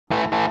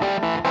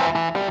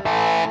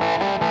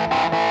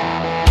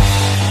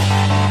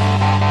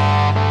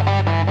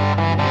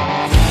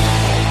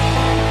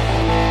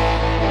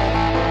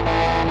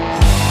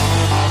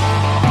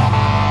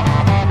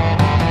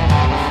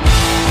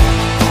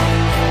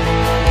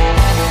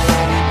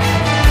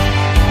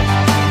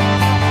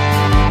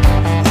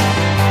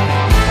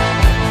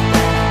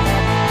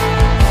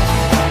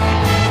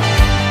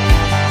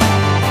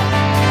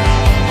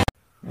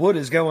What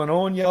is going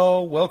on,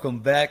 y'all? Welcome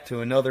back to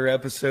another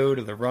episode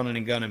of the Running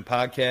and Gunning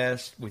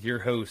podcast with your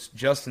hosts,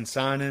 Justin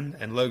Sinan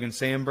and Logan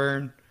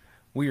Sanborn.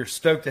 We are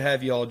stoked to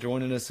have you all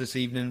joining us this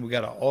evening. We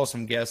got an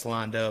awesome guest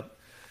lined up,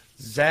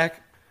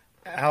 Zach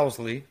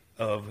Owsley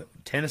of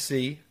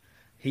Tennessee.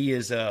 He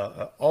is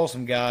an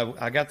awesome guy.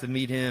 I got to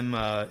meet him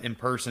in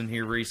person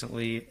here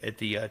recently at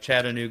the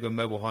Chattanooga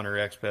Mobile Hunter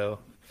Expo.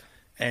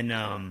 And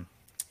I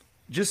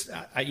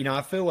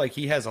feel like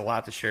he has a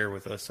lot to share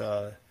with us.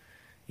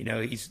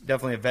 He's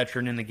definitely a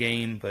veteran in the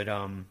game, but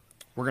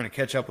we're going to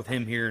catch up with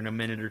him here in a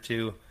minute or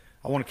two.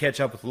 I want to catch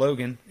up with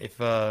Logan. If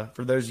for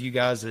those of you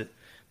guys that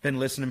been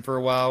listening for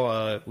a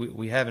while,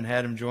 we haven't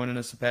had him joining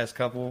us the past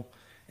couple,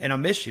 and I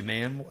miss you,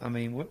 man. I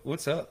mean,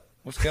 what's up?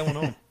 What's going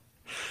on?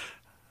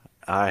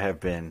 I have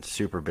been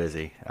super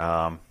busy,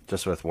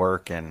 just with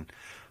work and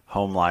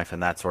home life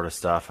and that sort of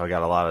stuff. I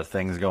got a lot of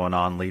things going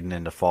on leading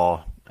into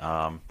fall,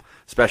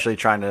 especially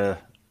trying to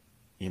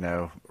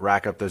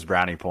rack up those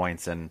brownie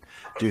points and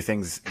get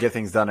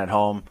things done at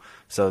home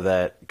so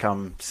that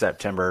come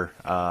September,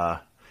 I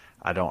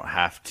don't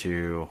have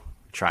to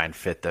try and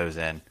fit those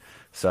in.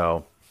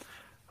 So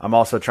I'm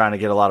also trying to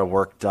get a lot of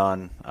work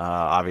done,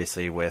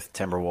 obviously with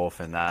Timberwolf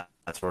and that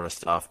sort of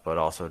stuff, but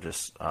also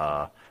just,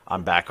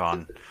 I'm back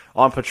on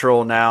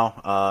patrol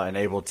now, and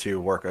able to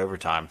work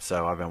overtime.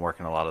 So I've been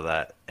working a lot of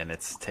that, and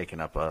it's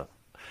taken up a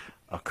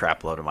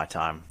crap load of my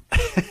time,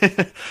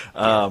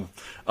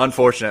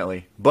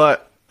 unfortunately,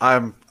 but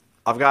I'm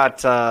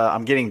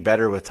getting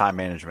better with time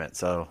management,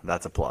 so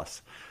that's a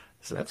plus.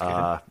 So, that's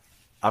good.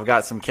 I've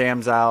got some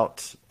cams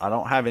out. I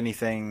don't have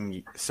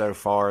anything so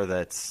far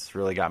that's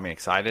really got me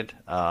excited,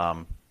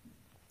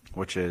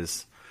 which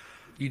is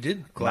You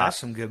did glass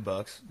some good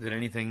bucks. Did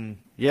anything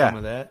come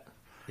of that?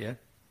 Yeah.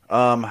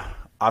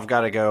 I've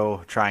got to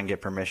go try and get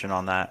permission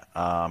on that.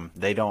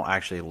 They don't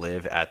actually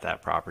live at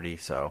that property,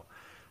 so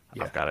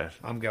Yeah. I've got to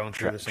I'm going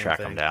through the same track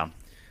thing. them down.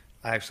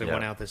 I actually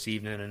went out this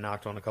evening and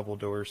knocked on a couple of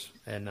doors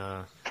and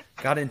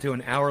got into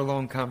an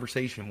hour-long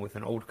conversation with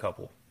an old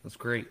couple. It was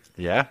great.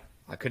 Yeah.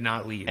 I could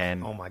not leave.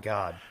 And oh my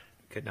God,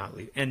 could not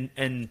leave. And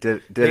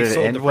did they it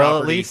sold end the well at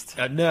property. least?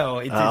 No,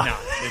 it did not.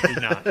 It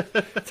did not.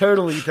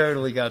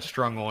 Totally got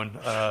strung on.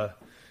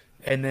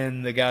 And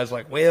then the guy's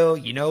like, "Well,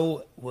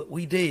 what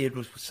we did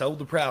was we sold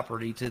the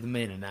property to the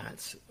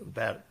Mennonites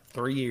about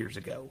 3 years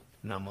ago."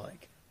 And I'm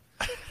like,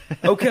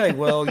 "Okay,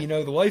 well,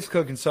 the wife's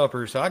cooking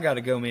supper, so I got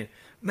to go, man."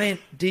 Man,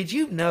 did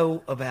you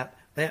know about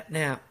that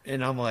now?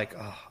 And I'm like,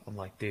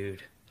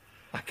 dude,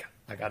 I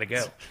got to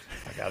go.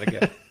 I got to go.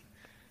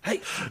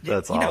 Hey,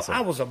 that's awesome.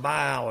 I was a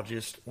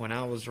biologist when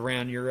I was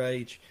around your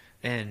age,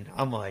 and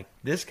I'm like,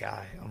 this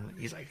guy,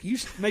 he's like, you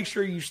make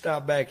sure you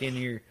stop back in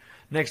here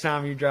next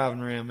time you're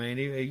driving around, man.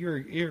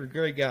 You're a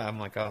great guy. I'm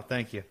like, oh,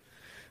 thank you.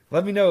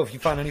 Let me know if you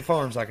find any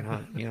farms I can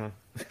hunt, Yeah.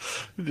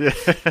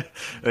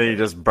 And you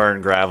just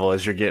burn gravel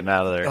as you're getting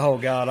out of there. Oh,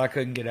 God, I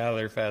couldn't get out of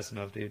there fast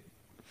enough, dude.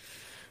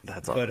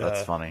 That's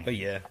funny. But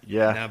yeah.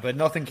 Yeah. But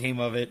nothing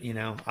came of it.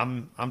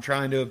 I'm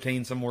trying to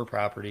obtain some more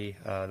property.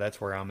 That's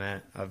where I'm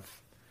at.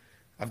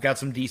 I've got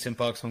some decent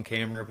bucks on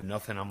camera, but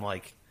nothing I'm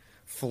like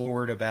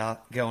floored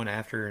about going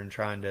after and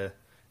trying to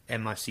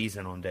end my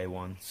season on day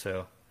one.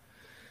 So,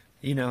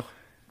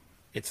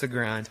 it's a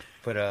grind.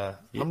 But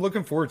I'm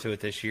looking forward to it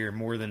this year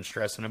more than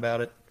stressing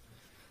about it.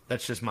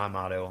 That's just my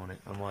motto on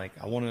it. I'm like,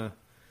 I want to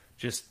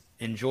just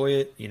enjoy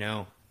it,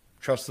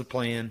 trust the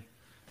plan,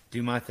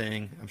 do my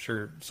thing. I'm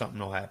sure something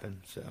will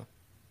happen. So,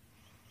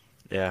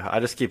 yeah, I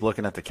just keep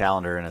looking at the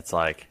calendar, and it's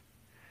like,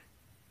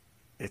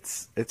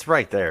 it's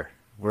right there.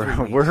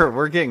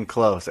 We're getting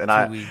close, and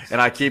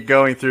I keep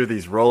going through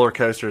these roller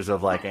coasters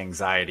of like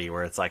anxiety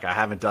where it's like I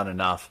haven't done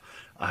enough.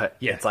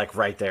 It's like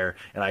right there,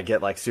 and I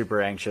get like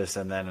super anxious,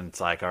 and then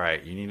it's like, all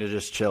right, you need to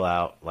just chill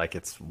out. Like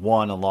it's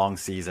one, a long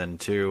season,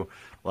 two,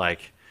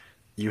 like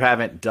I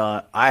haven't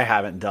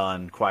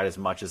done quite as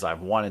much as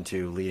I've wanted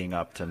to leading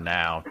up to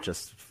now,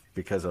 just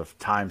because of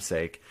time's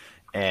sake,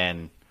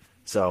 and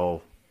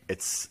so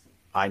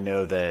I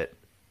know that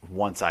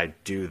once I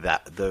do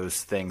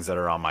those things that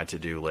are on my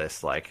to-do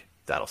list, like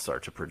that'll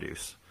start to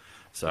produce.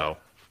 So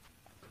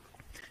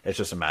it's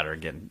just a matter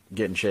of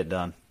getting shit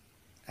done.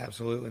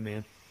 Absolutely,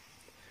 man.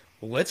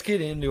 Well, let's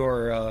get into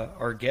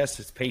our guest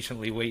that's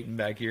patiently waiting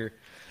back here.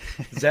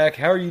 Zach,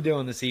 how are you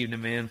doing this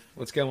evening, man?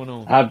 What's going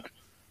on?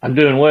 I'm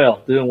doing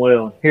well.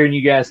 Hearing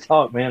you guys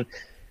talk, man.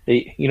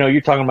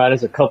 You're talking about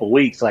it's a couple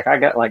weeks. Like I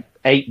got like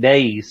 8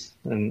 days,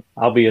 and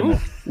I'll be in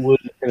the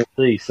woods in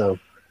Tennessee. So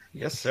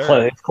yes,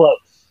 sir. It's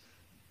close.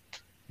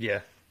 Yeah,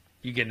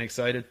 you getting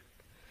excited?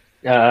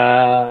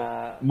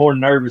 More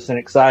nervous than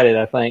excited,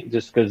 I think,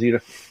 just because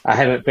I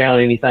haven't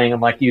found anything.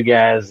 I'm like you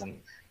guys, and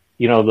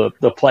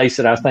the place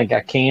that I think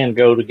I can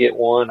go to get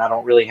one, I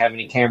don't really have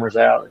any cameras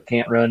out. I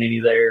can't run any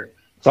there,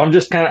 so I'm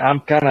just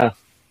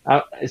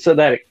so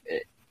that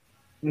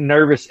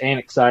nervous and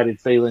excited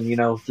feeling,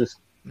 just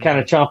kind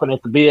of chomping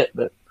at the bit,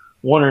 but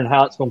wondering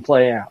how it's going to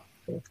play out.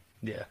 So.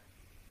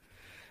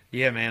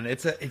 Yeah, man.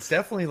 It's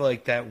definitely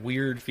like that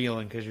weird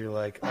feeling because you're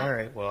like, all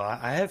right, well,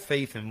 I have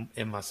faith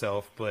in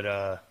myself,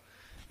 but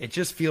it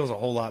just feels a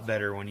whole lot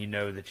better when you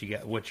know that you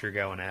got what you're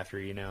going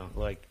after.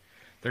 Like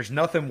there's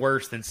nothing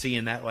worse than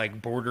seeing that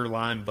like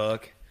borderline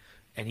buck,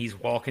 and he's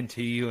walking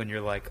to you, and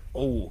you're like,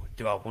 oh,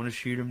 do I want to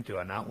shoot him? Do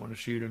I not want to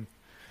shoot him?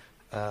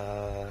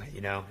 I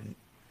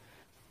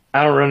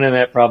don't run into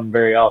that problem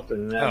very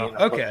often.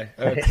 Okay.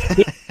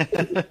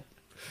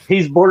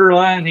 He's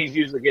borderline. He's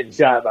usually getting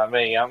shot by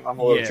me. I'm a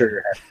little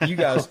trigger happy.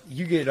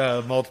 You get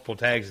multiple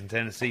tags in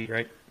Tennessee,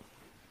 right?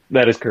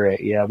 That is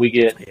correct. Yeah, we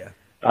get.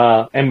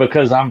 Yeah. And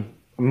because I'm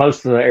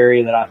most of the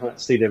area that I hunt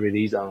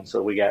CWDs on,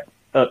 so we got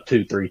up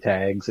to 3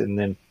 tags, and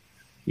then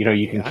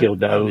you can kill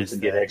does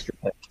and get extra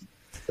tags.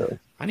 So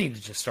I need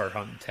to just start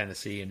hunting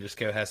Tennessee and just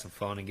go have some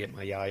fun and get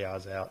my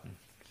yayas out and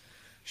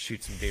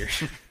shoot some deer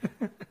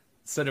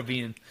instead of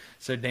being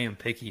so damn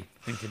picky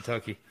in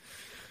Kentucky.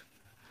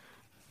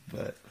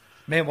 But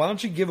man, why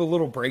don't you give a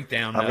little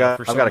breakdown? I've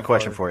got a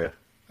question for you.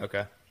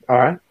 Okay. All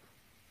right.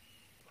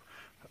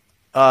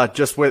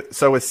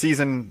 With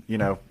season,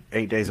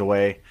 8 days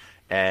away,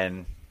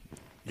 and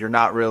you're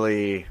not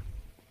really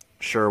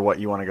sure what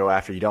you want to go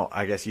after.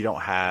 I guess you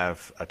don't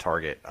have a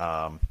target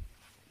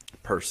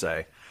per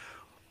se.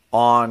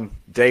 On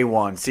day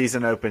 1,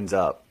 season opens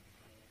up.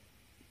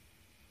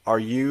 Are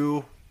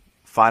you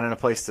finding a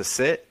place to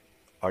sit?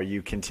 Are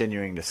you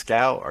continuing to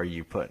scout? Are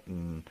you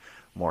putting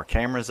more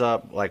cameras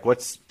up? Like,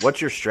 what's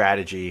your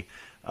strategy?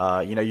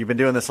 You've been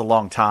doing this a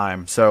long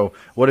time. So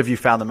what have you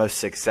found the most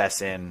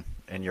success in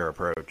your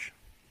approach?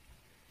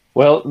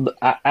 Well,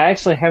 I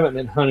actually haven't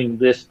been hunting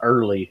this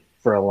early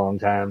for a long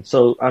time.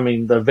 So, I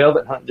mean, the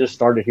velvet hunt just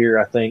started here,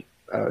 I think,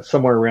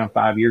 somewhere around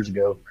 5 years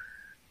ago.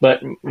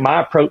 But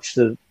my approach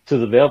to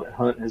the velvet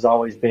hunt has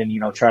always been,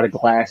 try to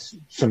glass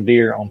some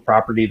deer on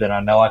property that I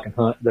know I can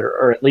hunt, that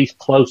are at least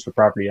close to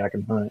property I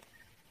can hunt.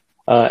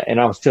 And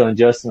I was telling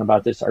Justin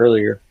about this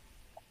earlier.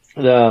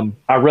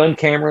 I run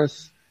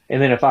cameras,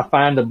 and then if I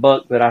find a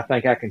buck that I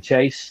think I can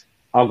chase,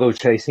 I'll go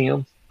chase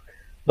him.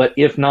 But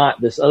if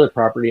not, this other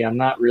property, I'm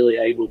not really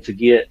able to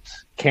get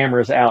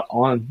cameras out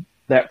on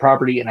that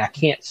property, and I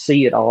can't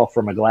see it all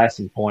from a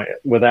glassing point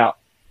without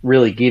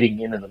really getting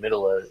into the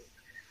middle of it.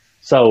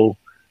 So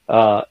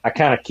I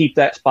kind of keep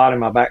that spot in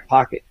my back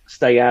pocket,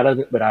 stay out of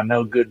it, but I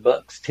know good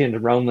bucks tend to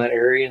roam that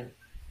area.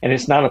 And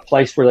it's not a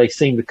place where they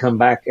seem to come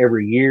back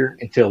every year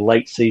until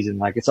late season.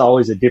 Like, it's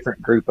always a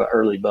different group of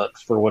early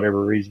bucks for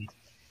whatever reason.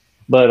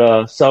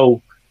 But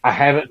so I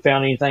haven't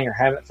found anything or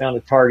haven't found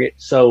a target.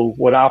 So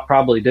what I'll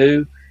probably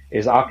do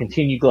is I'll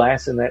continue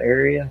glassing that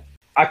area.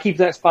 I keep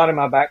that spot in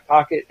my back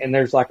pocket, and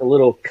there's like a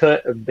little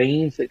cut of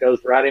beans that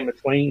goes right in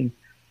between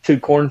 2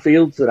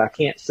 cornfields that I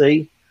can't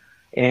see.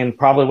 And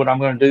probably what I'm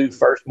going to do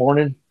first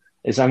morning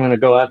is I'm going to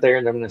go out there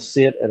and I'm going to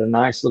sit at a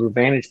nice little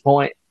vantage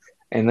point,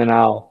 and then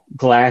I'll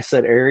glass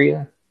that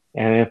area.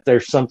 And if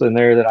there's something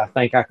there that I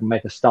think I can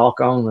make a stalk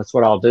on, that's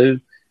what I'll do.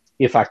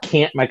 If I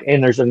can't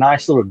and there's a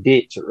nice little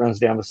ditch that runs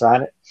down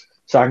beside it.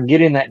 So I can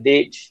get in that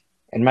ditch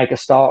and make a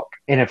stalk.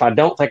 And if I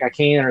don't think I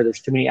can, or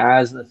there's too many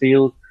eyes in the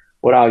field,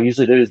 what I'll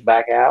usually do is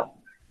back out.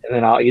 And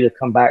then I'll either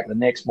come back the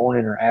next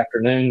morning or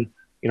afternoon,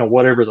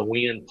 whatever the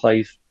wind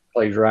plays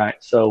right.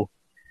 So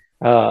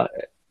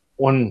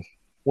when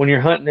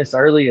you're hunting this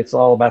early, it's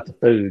all about the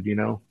food,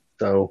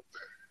 So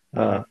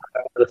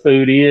the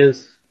food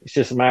is, it's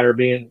just a matter of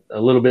being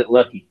a little bit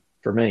lucky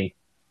for me.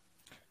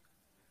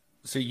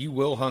 So you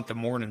will hunt the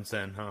mornings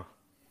then,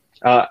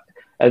 huh?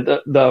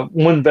 The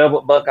one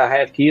velvet buck I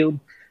have killed,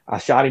 I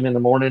shot him in the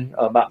morning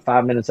about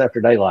 5 minutes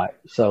after daylight.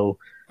 So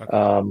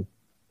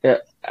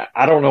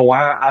I don't know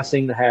why I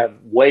seem to have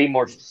way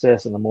more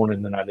success in the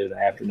morning than I do the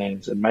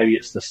afternoons, and maybe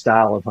it's the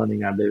style of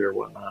hunting I do or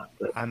whatnot.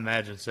 But I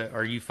imagine so.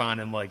 Are you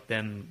finding like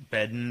them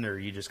bedding, or are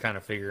you just kind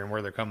of figuring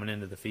where they're coming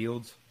into the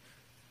fields?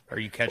 Or are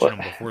you catching them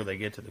before they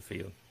get to the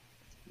field?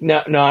 No,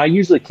 I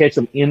usually catch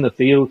them in the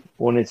field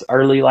when it's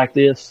early like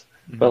this.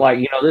 Mm-hmm.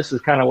 But this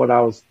is kind of what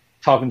I was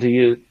talking to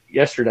you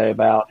yesterday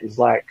about, is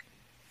like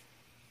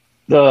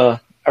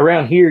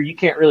around here, you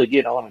can't really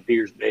get on a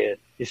deer's bed.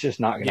 It's just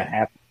not going to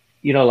happen.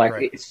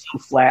 Right. It's so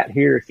flat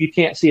here. If you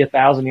can't see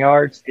 1,000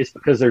 yards, it's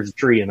because there's a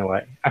tree in the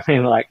way. I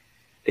mean,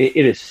 it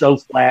is so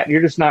flat.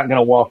 You're just not going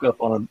to walk up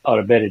on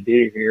a bedded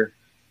deer here.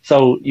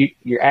 So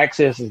your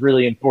access is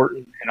really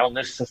important. And on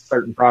this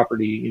certain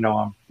property,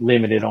 I'm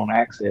limited on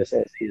access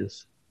as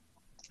is.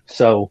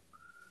 So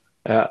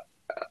I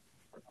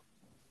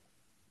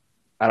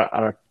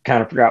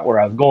kind of forgot where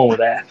I was going with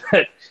that.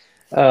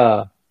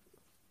 But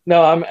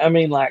no, I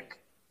mean, like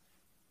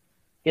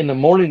in the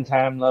morning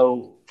time,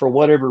 though, for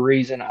whatever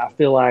reason, I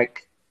feel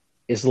like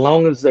as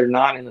long as they're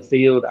not in the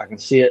field, I can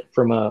see it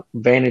from a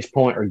vantage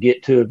point or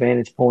get to a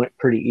vantage point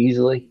pretty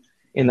easily.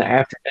 In the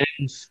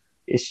afternoons,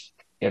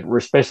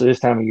 especially this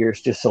time of year, it's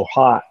just so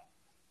hot.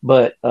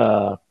 But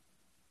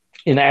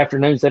in the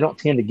afternoons, they don't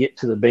tend to get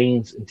to the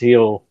beans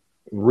until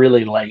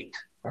really late,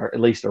 or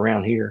at least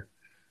around here.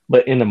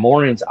 But in the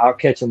mornings, I'll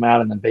catch them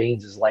out in the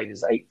beans as late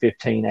as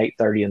 8:15,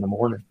 8:30 in the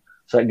morning.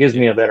 So it gives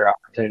me a better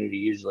opportunity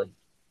usually.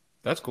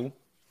 That's cool.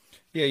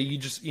 Yeah, you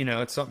just,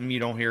 it's something you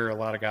don't hear a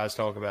lot of guys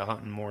talk about,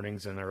 hunting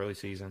mornings in the early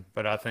season.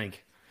 But I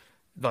think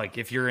like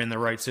if you're in the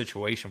right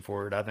situation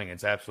for it, I think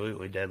it's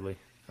absolutely deadly.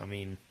 I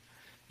mean,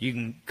 you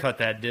can cut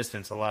that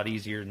distance a lot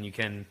easier than you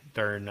can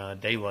during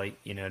daylight,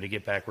 you know, to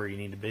get back where you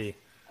need to be.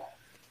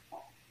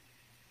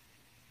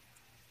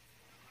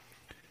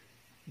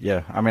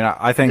 Yeah, I mean,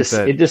 I think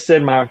that it just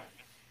said my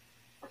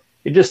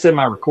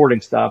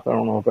recording stopped. I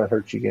don't know if that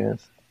hurt you guys.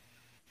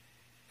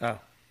 Oh,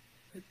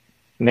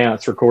 now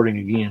it's recording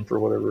again for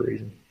whatever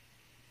reason.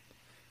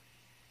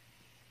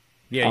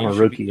 Yeah, I'm a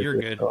rookie. You're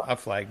good. I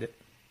flagged it.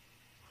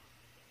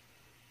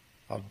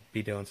 I'll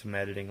be doing some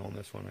editing on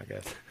this one, I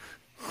guess.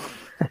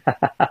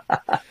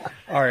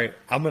 All right,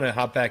 I'm gonna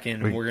hop back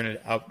in, and we're gonna.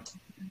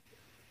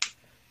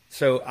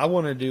 So I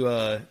wanted to,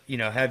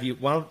 have you.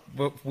 Well,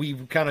 we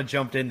kind of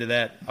jumped into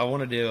that. I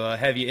wanted to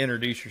have you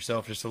introduce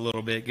yourself just a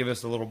little bit. Give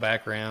us a little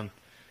background.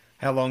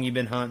 How long you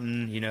been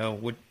hunting? You know,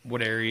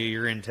 what area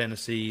you're in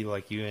Tennessee?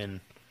 Like you in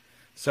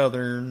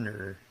southern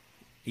or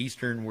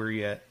eastern? Where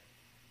you at?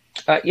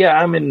 Yeah,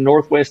 I'm in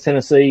Northwest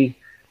Tennessee.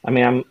 I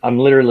mean, I'm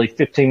literally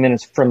 15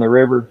 minutes from the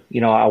river.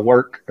 You know, I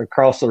work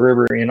across the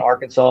river in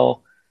Arkansas.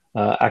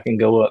 I can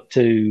go up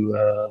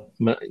to,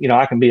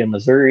 I can be in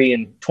Missouri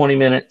in 20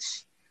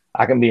 minutes.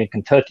 I can be in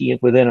Kentucky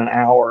within an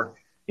hour.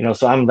 You know,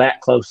 so I'm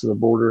that close to the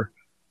border.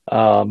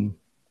 I've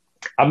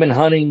been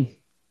hunting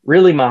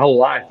really my whole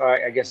life.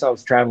 I guess I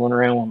was traveling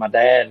around with my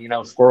dad, you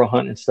know, squirrel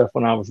hunting and stuff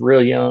when I was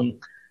real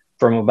young,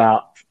 from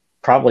about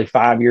probably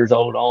 5 years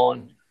old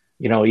on.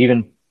 You know,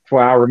 even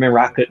where I remember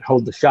I couldn't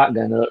hold the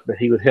shotgun up, but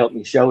he would help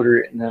me shoulder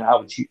it, and then I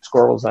would shoot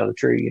squirrels out of the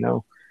tree, you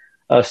know.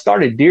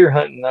 Started deer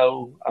hunting,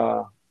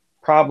 though,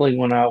 probably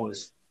when I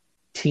was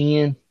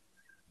 10,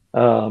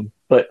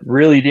 but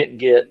really didn't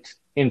get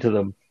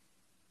into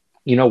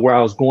where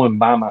I was going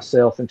by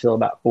myself until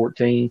about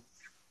 14.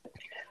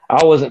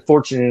 I wasn't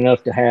fortunate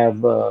enough to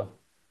have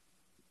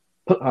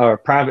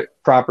private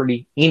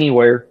property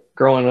anywhere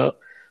growing up.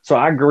 So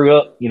I grew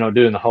up,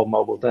 doing the whole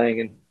mobile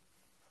thing, and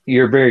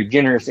you're very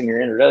generous in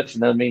your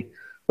introduction of me,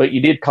 but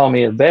you did call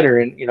me a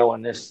veteran,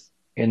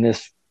 in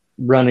this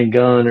run and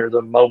gun or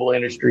the mobile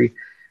industry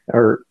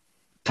or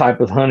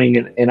type of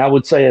hunting. And I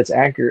would say it's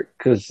accurate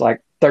because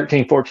like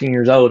 13, 14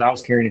 years old, I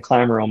was carrying a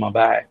climber on my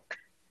back.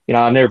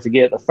 I'll never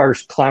forget the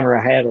first climber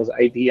I had was an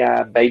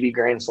API baby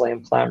Grand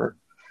Slam climber.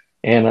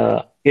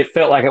 And it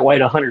felt like it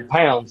weighed 100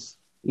 pounds,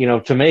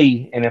 to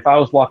me. And if I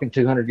was walking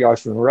 200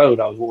 yards from the road,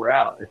 I was wore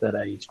out at that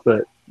age.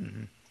 But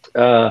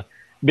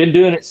been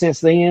doing it since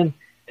then.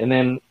 And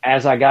then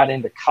as I got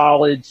into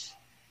college,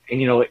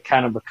 and, it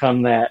kind of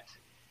become that,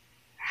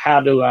 how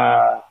do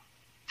I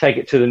take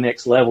it to the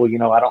next level?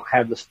 I don't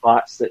have the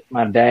spots that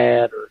my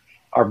dad or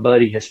our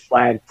buddy has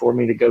flagged for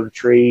me to go to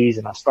trees.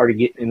 And I started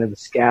getting into the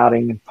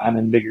scouting and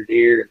finding bigger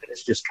deer. And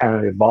it's just kind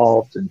of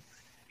evolved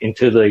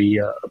into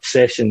the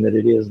obsession that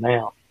it is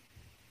now.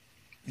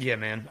 Yeah,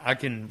 man, I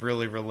can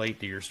really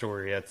relate to your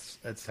story.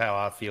 That's how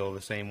I feel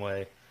the same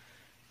way.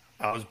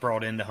 I was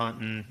brought into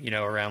hunting,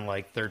 around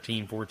like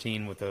 13,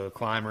 14 with a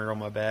climber on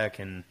my back,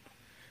 and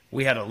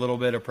we had a little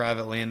bit of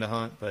private land to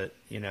hunt, but,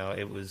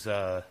 it was,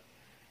 I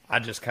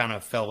just kind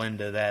of fell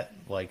into that,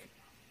 like,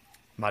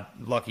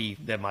 lucky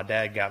that my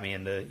dad got me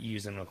into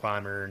using a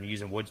climber and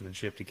using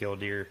woodsmanship to kill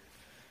deer,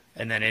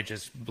 and then it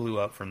just blew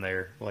up from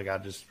there. Like, I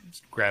just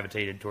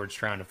gravitated towards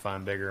trying to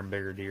find bigger and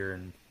bigger deer,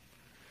 and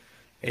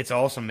it's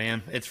awesome,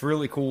 man. It's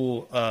really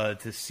cool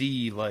to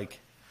see, like,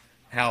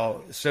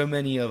 how so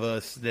many of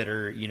us that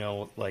are,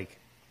 like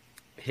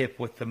hip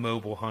with the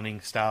mobile hunting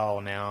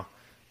style now,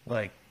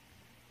 like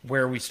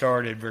where we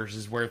started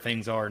versus where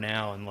things are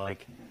now. And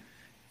like,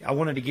 I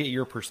wanted to get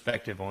your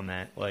perspective on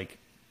that. Like,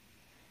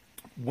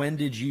 when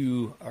did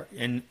you,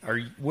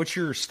 what's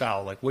your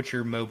style? Like, what's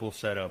your mobile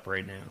setup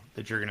right now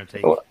that you're going to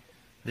take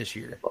this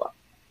year?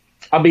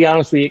 I'll be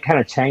honest with you, it kind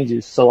of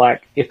changes. So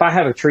like, if I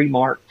have a tree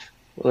marked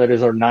that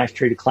is a nice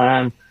tree to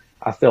climb,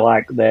 I feel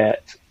like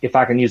that if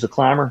I can use a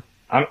climber,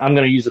 I'm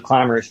going to use a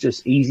climber. It's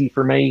just easy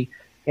for me.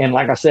 And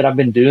like I said, I've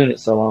been doing it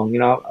so long.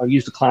 I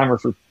used a climber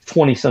for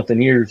 20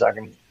 something years.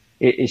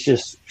 It's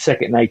just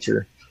second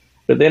nature.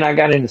 But then I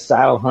got into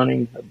saddle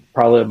hunting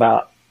probably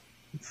about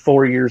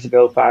 5 years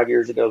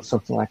ago,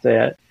 something like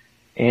that.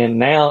 And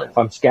now if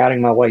I'm scouting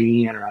my way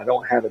in or I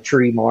don't have a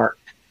tree marked,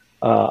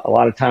 a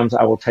lot of times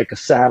I will take a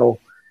saddle.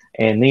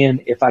 And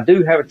then if I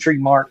do have a tree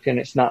marked and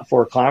it's not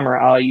for a climber,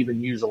 I'll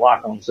even use a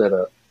lock-on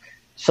setup.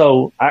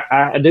 So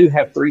I do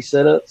have 3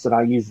 setups that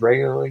I use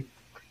regularly.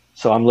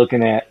 So I'm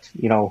looking at,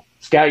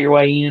 scout your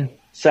way in,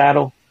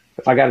 saddle.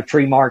 If I got a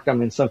tree marked,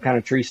 I'm in some kind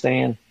of tree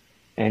stand.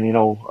 And, you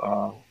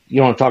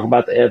want to talk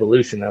about the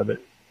evolution of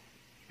it,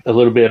 a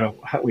little bit of,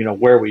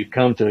 where we've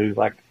come to.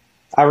 Like,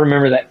 I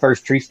remember that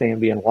first tree stand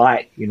being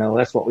light,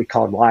 that's what we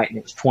called light, and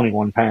it was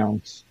 21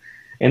 pounds.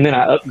 And then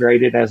I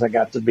upgraded as I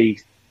got to be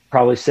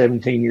probably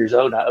 17 years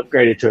old. I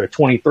upgraded to a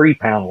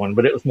 23-pound one,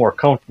 but it was more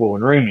comfortable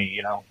and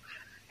roomy,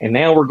 And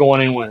now we're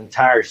going in with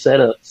entire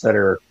setups that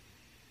are,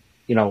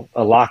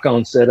 a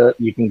lock-on setup.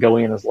 You can go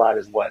in as light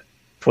as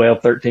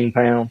 12, 13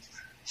 pounds.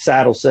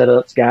 Saddle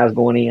setups, guys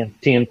going in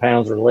 10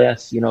 pounds or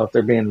less, if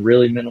they're being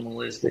really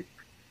minimalistic.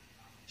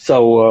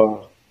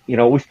 So,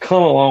 we've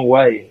come a long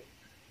way.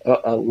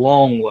 a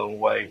long, long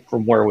way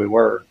from where we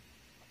were.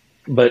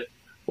 But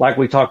like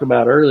we talked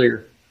about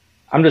earlier,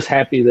 I'm just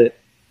happy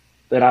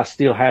that I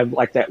still have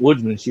like that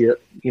woodsmanship,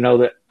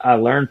 that I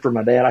learned from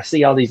my dad. I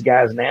see all these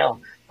guys now.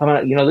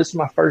 This is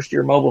my first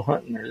year mobile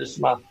hunting, or this is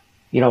my,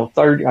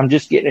 third. I'm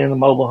just getting into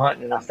mobile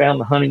hunting, and I found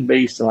the hunting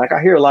beast. And like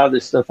I hear a lot of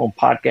this stuff on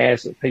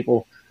podcasts that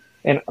people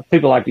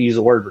like to use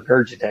the word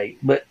regurgitate,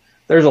 but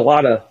there's a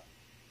lot of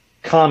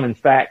common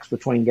facts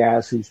between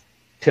guys who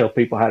tell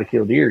people how to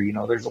kill deer.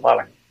 There's a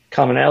lot of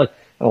commonality,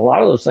 and a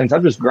lot of those things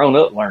I've just grown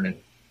up learning.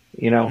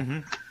 Mm-hmm.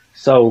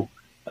 So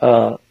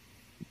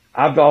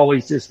I've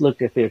always just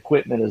looked at the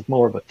equipment as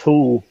more of a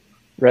tool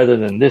rather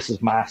than this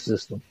is my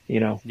system.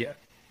 Yeah,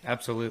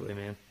 absolutely,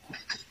 man.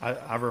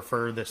 I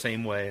refer the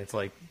same way. It's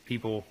like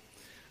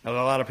a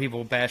lot of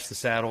people bash the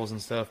saddles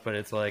and stuff, but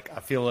it's like I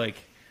feel like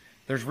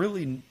there's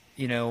really,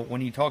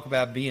 when you talk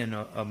about being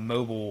a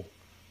mobile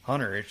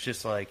hunter, it's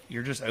just like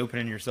you're just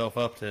opening yourself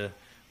up to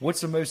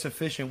what's the most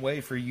efficient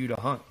way for you to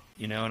hunt.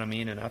 You know what I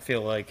mean? And I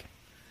feel like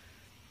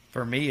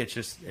for me, it's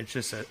just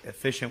an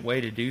efficient way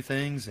to do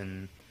things.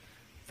 And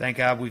thank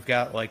God we've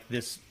got like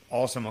this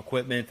awesome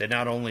equipment that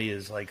not only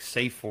is like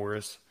safe for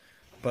us,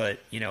 but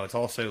it's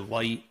also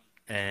light,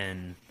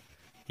 and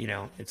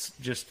it's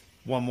just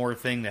one more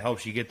thing that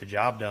helps you get the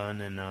job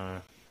done,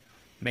 and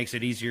makes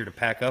it easier to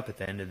pack up at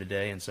the end of the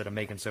day instead of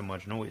making so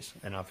much noise.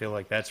 And I feel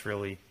like that's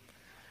really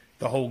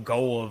the whole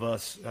goal of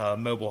us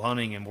mobile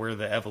hunting, and where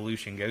the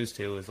evolution goes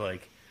to is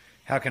like,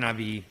 how can I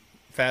be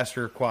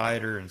faster,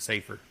 quieter, and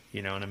safer?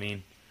 You know what I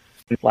mean?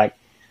 Like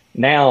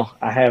now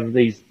I have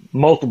these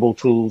multiple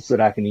tools that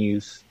I can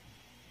use.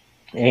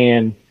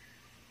 And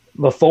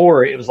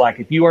before it was like,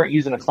 if you weren't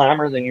using a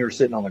climber, then you were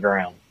sitting on the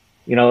ground.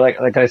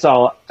 Like I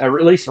saw, at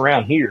least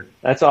around here,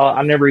 that's all.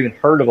 I never even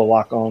heard of a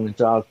lock on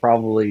until I was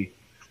probably,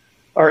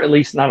 or at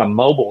least not a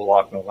mobile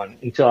lock on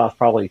until I was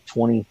probably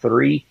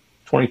 23,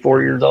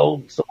 24 years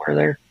old, somewhere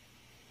there.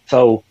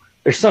 So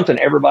there's something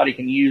everybody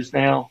can use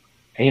now.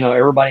 And,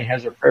 everybody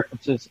has their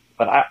preferences,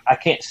 but I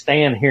can't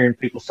stand hearing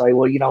people say,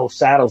 well,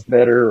 saddle's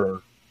better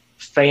or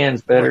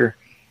fan's better.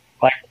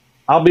 Like,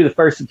 I'll be the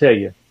first to tell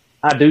you,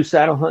 I do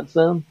saddle hunt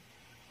some,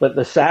 but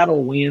the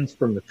saddle wins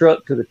from the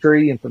truck to the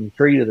tree and from the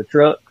tree to the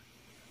truck.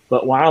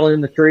 But while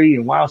in the tree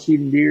and while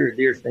shooting deer, a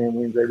deer stand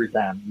wins every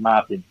time, in my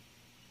opinion.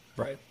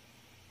 Right.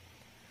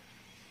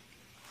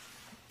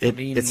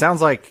 It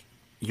sounds like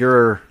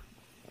you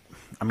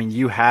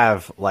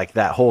have like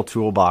that whole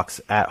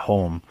toolbox at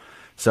home.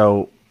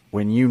 So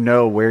when you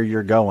know where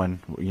you're going,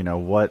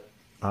 what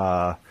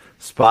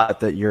spot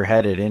that you're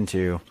headed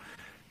into,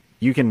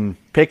 you can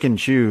pick and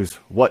choose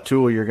what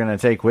tool you're going to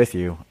take with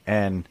you.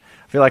 And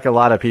I feel like a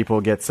lot of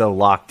people get so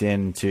locked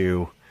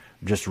into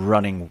just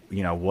running,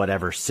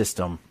 whatever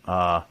system,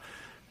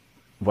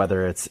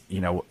 whether it's,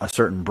 a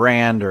certain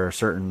brand or a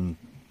certain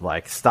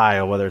like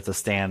style, whether it's a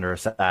stand or a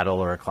saddle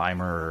or a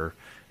climber or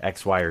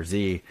X, Y, or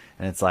Z.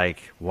 And it's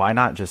like, why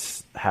not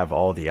just have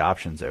all the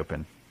options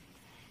open?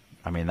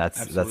 I mean, that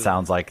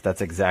sounds like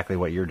that's exactly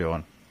what you're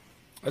doing.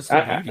 That's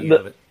the beauty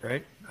of it,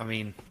 right? I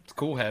mean, it's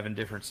cool having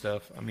different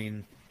stuff. I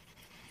mean,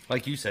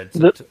 like you said,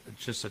 it's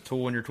just a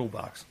tool in your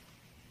toolbox.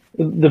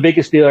 The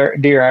biggest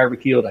deer I ever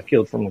killed, I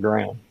killed from the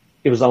ground.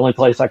 It was the only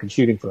place I could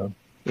shoot him from,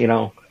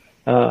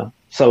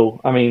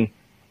 So, I mean,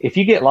 if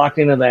you get locked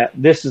into that,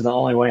 this is the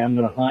only way I'm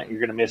going to hunt, you're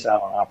going to miss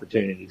out on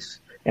opportunities.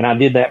 And I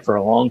did that for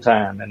a long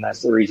time, and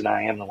that's the reason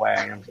I am the way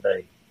I am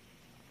today.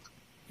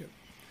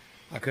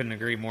 I couldn't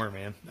agree more,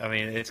 man. I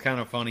mean, it's kind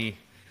of funny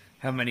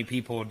how many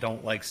people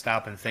don't like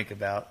stop and think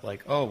about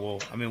like, oh,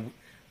 well, I mean,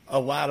 a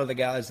lot of the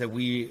guys that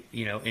we,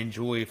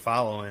 enjoy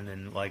following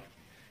and like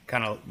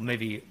kind of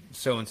maybe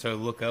so-and-so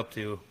look up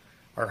to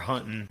are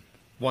hunting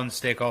one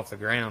stick off the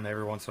ground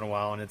every once in a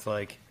while. And it's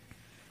like,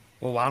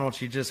 well, why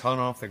don't you just hunt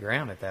off the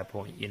ground at that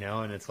point?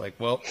 And it's like,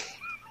 well,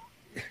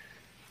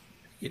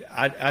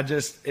 I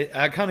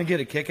kind of get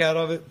a kick out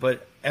of it,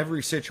 but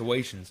every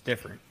situation's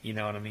different. You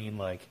know what I mean?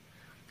 Like,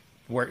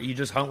 where you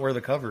just hunt where the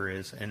cover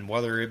is, and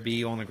whether it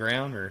be on the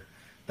ground or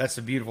that's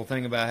the beautiful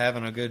thing about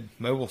having a good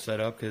mobile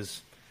setup,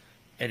 because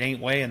it ain't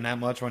weighing that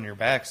much on your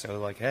back. So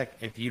like, heck,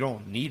 if you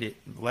don't need it,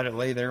 let it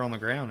lay there on the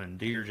ground and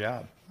do your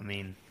job. I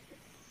mean,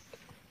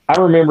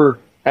 I remember,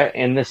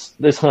 and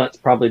this hunt's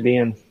probably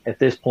been at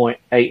this point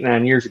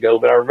 8-9 years ago,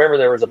 but I remember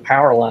there was a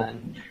power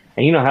line,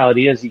 and you know how it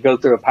is, you go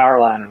through a power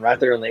line and right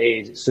there on the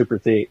edge it's super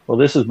thick. Well,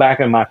 this was back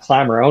in my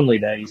climber only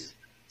days.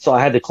 So I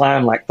had to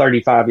climb like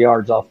 35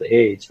 yards off the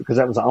edge because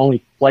that was the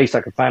only place I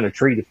could find a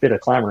tree to fit a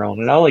climber on.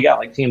 And I only got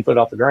like 10 foot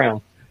off the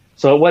ground.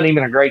 So it wasn't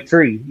even a great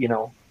tree,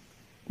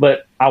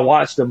 But I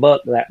watched a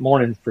buck that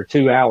morning for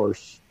 2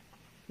 hours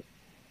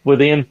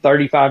within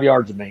 35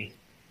 yards of me,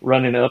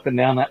 running up and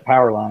down that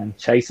power line,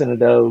 chasing a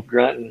doe,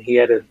 grunting. He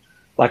had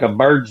like a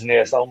bird's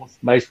nest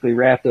almost basically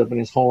wrapped up in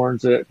his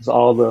horns. It was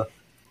all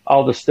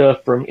the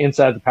stuff from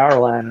inside the power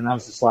line. And I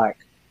was just like,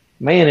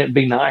 man, it'd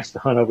be nice to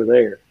hunt over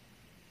there.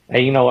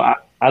 And,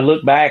 I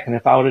look back, and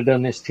if I would have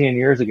done this 10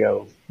 years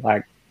ago,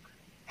 like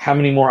how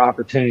many more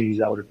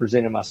opportunities I would have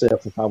presented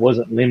myself if I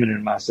wasn't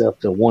limiting myself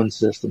to one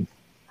system.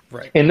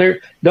 Right. And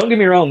don't get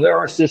me wrong, there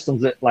are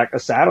systems that, like a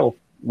saddle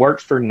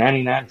works for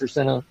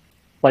 99% of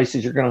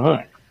places you're going to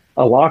hunt.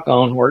 A lock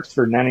on works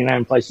for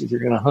 99 places you're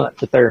going to hunt.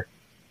 But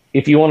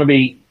if you want to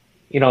be,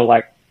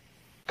 like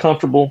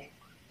comfortable,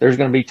 there's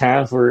going to be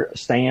times where a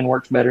stand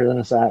works better than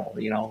a saddle,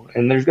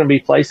 and there's going to be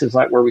places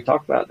like where we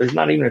talked about, there's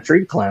not even a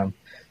tree to climb.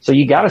 So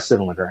you got to sit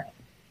on the ground.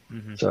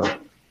 Mm-hmm. So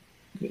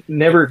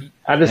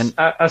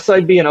I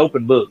say be an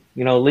open book,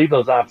 leave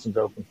those options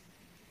open.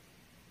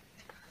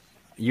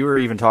 You were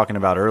even talking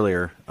about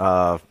earlier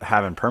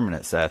having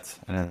permanent sets,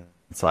 and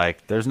it's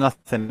like there's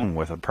nothing wrong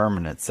with a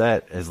permanent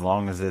set as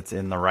long as it's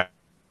in the right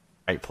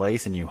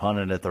place and you hunt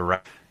it at the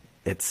right.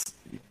 It's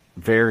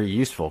very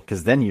useful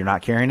because then you're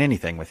not carrying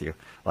anything with you,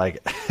 like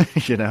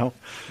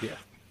Yeah,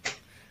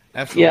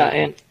 absolutely.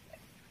 Yeah,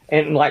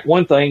 and like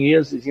one thing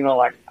is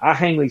like I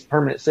hang these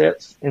permanent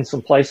sets in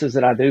some places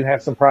that I do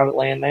have some private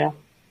land now.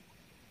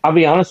 I'll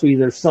be honest with you,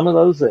 there's some of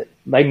those that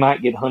they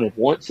might get hunted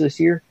once this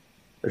year.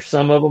 There's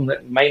some of them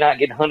that may not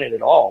get hunted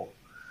at all.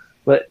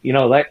 But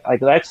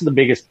that's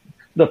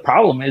the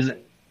problem isn't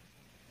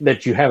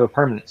that you have a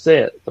permanent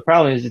set. The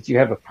problem is that you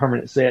have a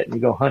permanent set and you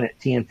go hunt it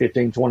 10,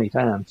 15, 20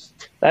 times.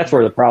 That's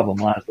where the problem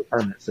lies with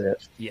permanent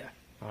sets. Yeah,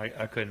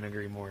 I couldn't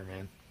agree more,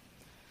 man.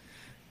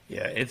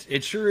 Yeah,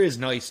 it sure is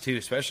nice too,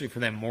 especially for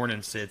them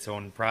morning sits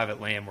on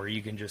private land where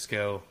you can just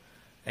go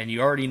and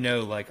you already know,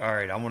 like, all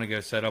right, I want to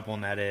go set up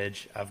on that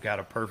edge. I've got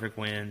a perfect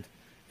wind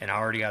and I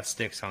already got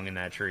sticks hung in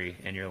that tree.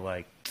 And you're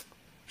like,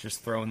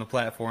 just throwing the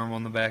platform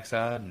on the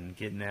backside and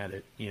getting at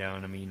it. You know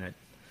what I mean?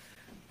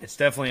 It's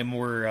definitely a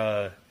more,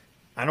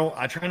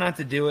 I try not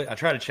to do it. I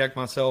try to check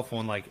myself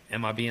on, like,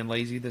 am I being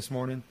lazy this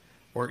morning?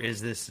 Or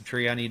is this the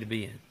tree I need to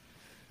be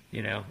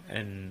in?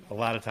 And a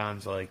lot of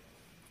times, like,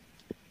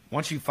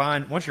 once you're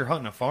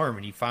hunting a farm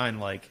and you find,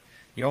 like,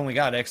 you only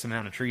got X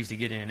amount of trees to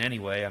get in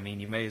anyway, I mean,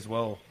 you may as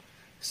well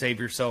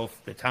save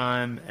yourself the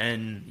time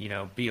and,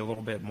 be a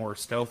little bit more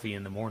stealthy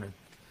in the morning.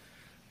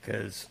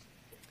 Because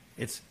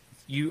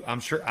I'm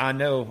sure, I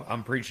know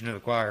I'm preaching to the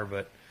choir,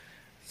 but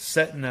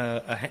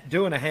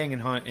doing a hanging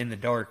hunt in the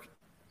dark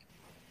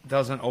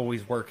doesn't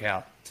always work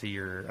out to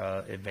your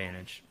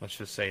advantage. Let's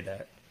just say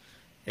that.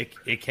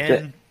 It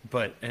can,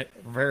 but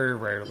very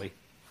rarely.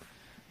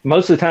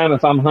 Most of the time,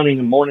 if I'm hunting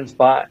a morning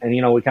spot, and,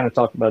 we kind of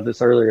talked about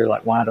this earlier,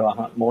 like, why do I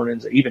hunt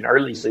mornings? Even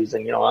early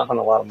season, I hunt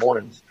a lot of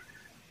mornings.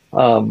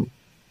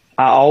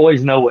 I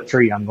always know what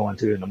tree I'm going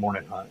to in the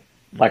morning hunt.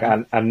 Like,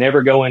 I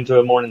never go into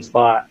a morning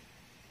spot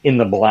in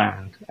the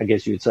blind, I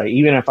guess you would say.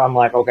 Even if I'm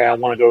like, okay, I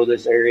want to go to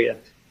this area,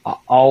 I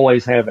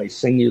always have a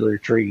singular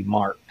tree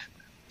marked.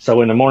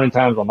 So in the morning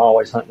times, I'm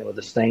always hunting with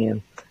a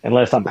stand.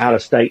 Unless I'm out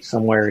of state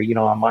somewhere,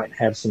 I might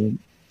have some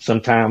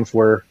times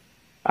where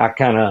I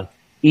kind of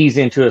ease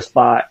into a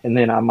spot and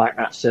then I might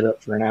not sit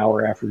up for an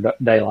hour after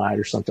daylight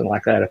or something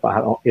like that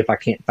if I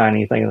can't find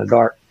anything in the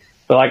dark.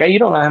 But like, you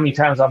don't know how many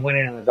times I've went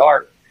in the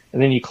dark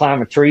and then you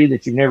climb a tree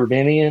that you've never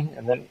been in,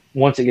 and then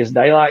once it gets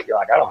daylight, you're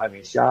like, I don't have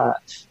any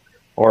shots.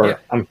 Or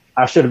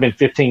I should have been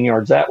 15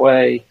 yards that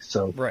way.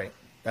 So right,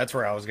 that's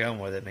where I was going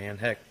with it, man.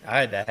 Heck, I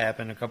had that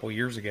happen a couple of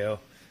years ago,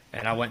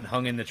 and I went and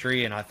hung in the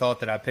tree, and I thought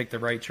that I picked the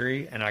right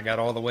tree, and I got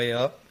all the way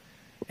up,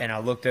 and I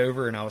looked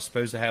over, and I was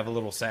supposed to have a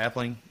little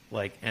sapling,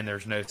 and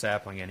there's no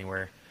sapling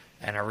anywhere,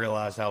 and I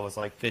realized I was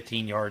like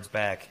 15 yards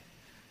back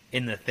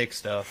in the thick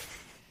stuff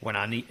when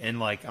I'm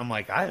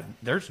like,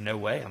 there's no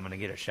way I'm going to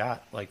get a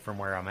shot from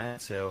where I'm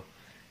at. So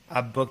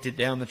I booked it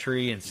down the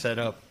tree and set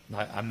up.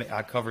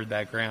 I covered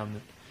that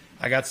ground.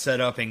 I got set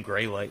up in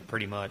gray light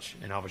pretty much,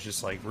 and I was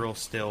just real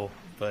still.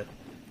 But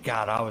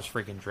God, I was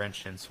freaking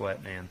drenched in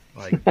sweat, man.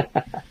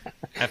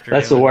 After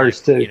that's the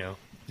worst too.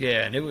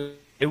 Yeah, and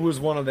it was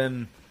one of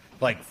them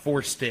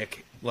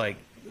 4-stick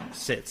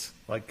sits,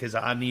 because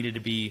I needed to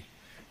be.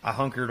 I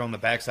hunkered on the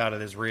backside of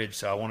this ridge,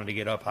 so I wanted to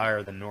get up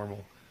higher than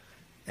normal.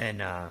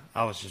 And I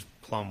was just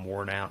plumb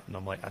worn out. And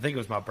I'm like, I think it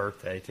was my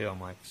birthday, too. I'm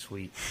like,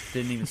 sweet.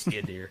 Didn't even see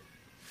a deer.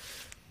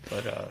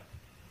 But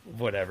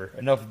whatever.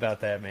 Enough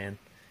about that, man.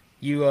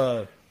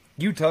 You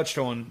touched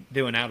on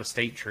doing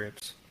out-of-state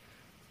trips.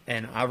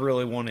 And I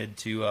really wanted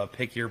to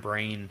pick your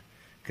brain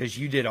because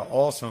you did an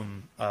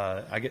awesome,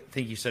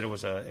 think you said it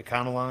was a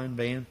Econoline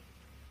van?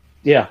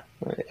 Yeah,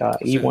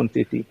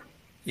 E150.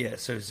 Yeah,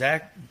 so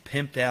Zach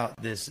pimped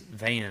out this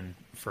van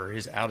for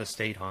his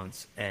out-of-state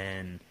hunts.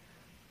 And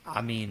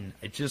I mean,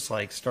 it just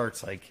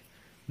starts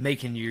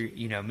making you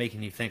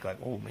think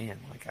oh man,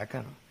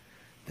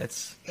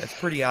 that's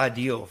pretty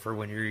ideal for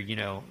when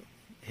you're,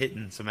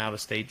 hitting some out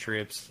of state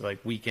trips,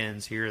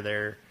 weekends here or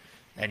there,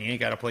 and you ain't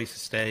got a place to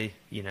stay,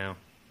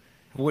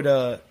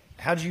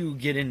 how'd you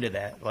get into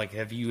that?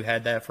 Have you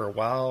had that for a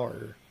while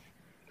or?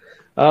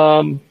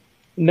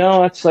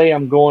 No, I'd say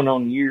I'm going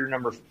on year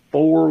number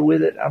 4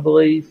 with it, I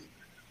believe,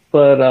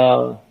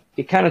 but,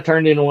 it kind of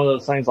turned into one of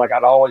those things I'd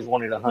always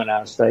wanted to hunt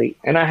out of state.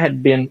 And I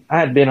had been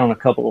on a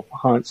couple of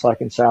hunts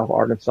in South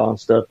Arkansas and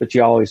stuff, but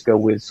you always go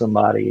with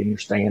somebody and you're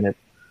staying at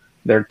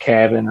their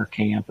cabin or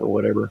camp or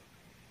whatever.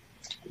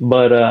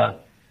 But, I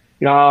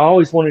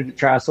always wanted to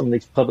try some of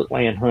these public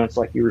land hunts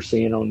like you were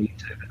seeing on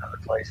YouTube and other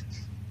places.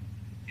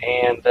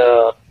 And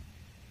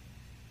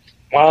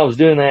while I was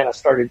doing that, I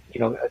started,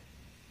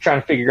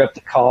 trying to figure out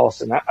the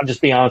cost. And I'll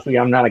just be honest with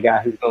you, I'm not a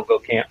guy who's going to go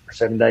camp for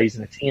 7 days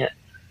in a tent.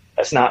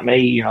 That's not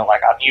me.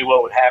 Like I knew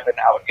what would happen.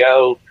 I would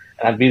go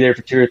and I'd be there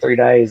for 2 or 3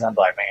 days. I'd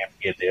be like, man,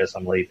 forget this.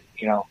 I'm leaving,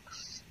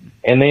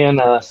 And then,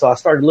 so I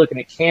started looking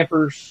at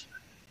campers,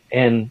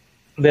 and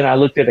then I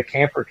looked at a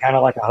camper kind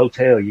of like a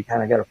hotel. You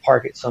kind of got to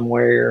park it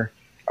somewhere,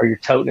 or you're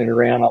toting it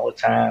around all the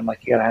time.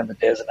 Like you got to have a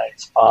designated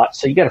spot.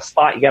 So you got a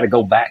spot you got to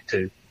go back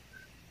to.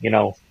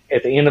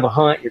 At the end of a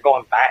hunt, you're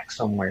going back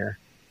somewhere.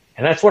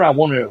 And that's what I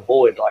wanted to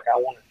avoid. Like I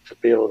wanted to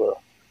be able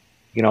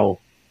to,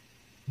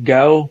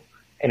 go.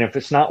 And if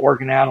it's not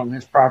working out on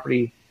this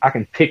property, I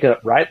can pick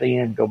up right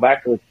then, go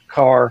back to the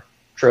car,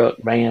 truck,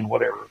 van,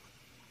 whatever,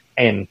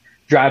 and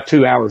drive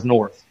 2 hours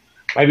north.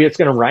 Maybe it's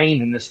going to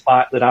rain in this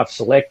spot that I've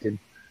selected.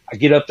 I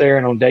get up there,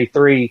 and on day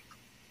 3,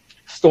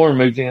 storm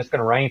moves in. It's going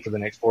to rain for the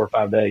next 4 or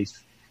 5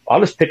 days. I'll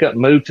just pick up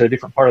and move to a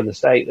different part of the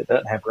state that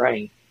doesn't have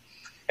rain.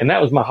 And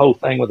that was my whole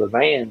thing with a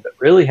van. But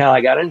really how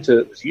I got into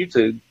it was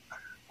YouTube.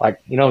 Like,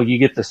 you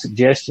get the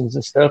suggestions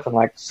and stuff, and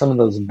like some of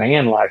those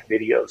van life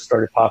videos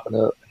started popping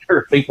up. There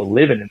are people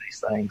living in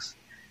these things.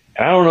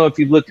 And I don't know if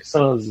you looked at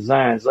some of those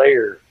designs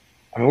there.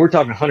 I mean, we're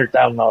talking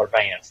 $100,000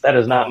 vans. That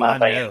is not my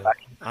van.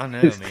 I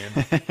know,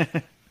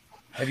 man.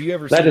 Have you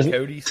ever seen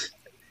Cody's?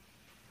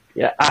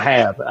 Yeah, I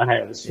have.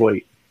 It's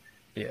sweet.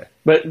 Yeah.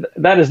 But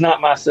that is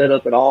not my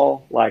setup at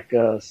all. Like,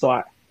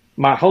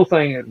 my whole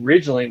thing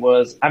originally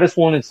was I just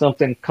wanted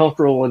something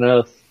comfortable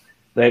enough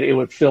that it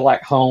would feel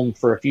like home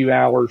for a few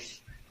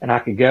hours, and I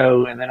could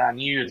go, and then I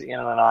knew at the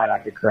end of the night I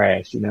could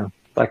crash,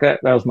 Like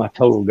that was my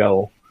total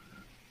goal.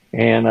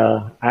 And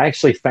I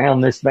actually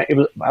found this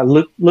van. I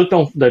looked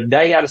on the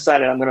day I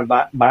decided I'm going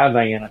to buy a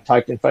van. I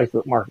typed in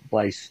Facebook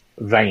Marketplace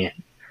van,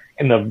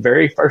 and the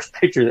very first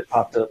picture that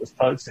popped up was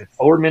posted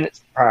 4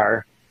 minutes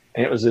prior,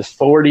 and it was this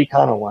Ford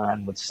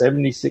Econoline with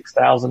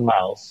 76,000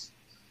 miles,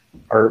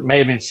 or it may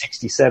have been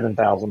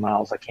 67,000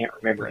 miles. I can't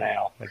remember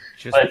now. Like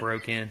just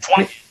broke in.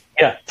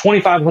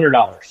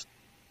 $2,500.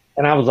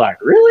 And I was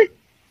like, really?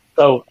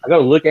 So I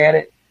go look at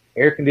it.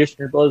 Air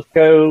conditioner blows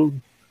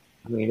code.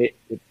 I mean, it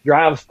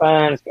drives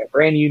fine. It's got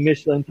brand new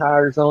Michelin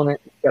tires on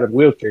it. It's got a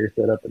wheelchair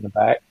set up in the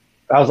back.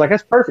 I was like,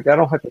 that's perfect. I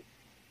don't have to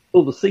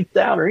pull the seats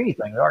out or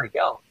anything. They're already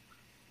gone.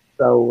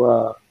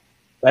 So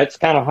that's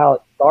kind of how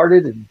it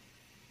started. And,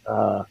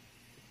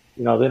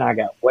 then I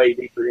got way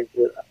deeper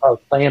into it. I was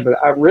playing, but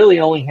I really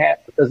only had,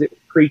 because it was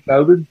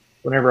pre-COVID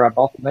whenever I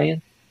bought the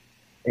van.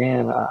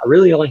 And I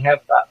really only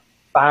have about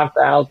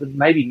 5,000,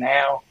 maybe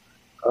now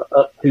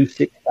up to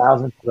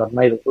 6,000, because I've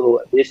made a little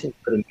addition.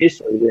 But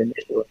initially, the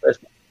initial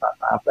investment was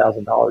about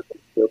 $5,000.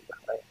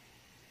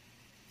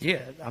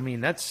 Yeah, I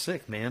mean, that's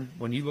sick, man.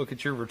 When you look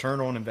at your return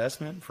on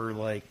investment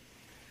for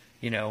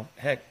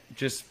heck,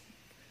 just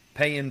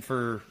paying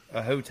for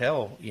a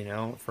hotel,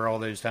 for all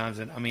those times.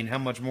 And I mean, how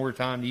much more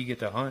time do you get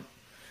to hunt?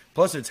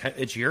 Plus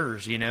it's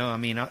yours, I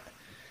mean,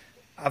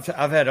 I've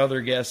had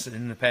other guests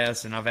in the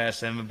past, and I've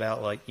asked them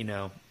about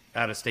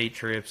out of state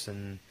trips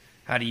and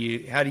how do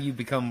you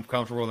become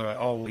comfortable? They're like,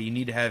 oh, well, you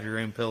need to have your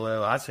own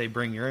pillow. I say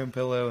bring your own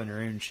pillow and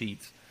your own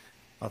sheets.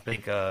 I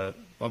think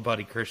my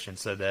buddy Christian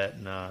said that,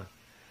 and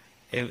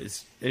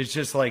it's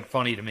just like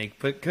funny to me,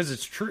 because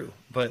it's true.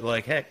 But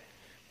like, heck,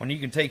 when you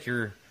can take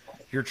your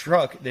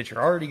truck that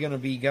you're already going to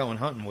be going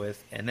hunting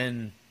with, and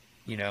then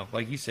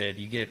like you said,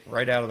 you get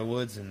right out of the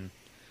woods and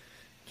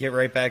get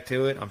right back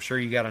to it. I'm sure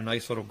you got a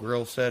nice little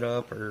grill set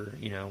up, or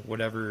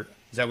whatever.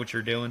 Is that what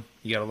you're doing?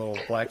 You got a little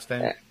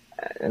Blackstone?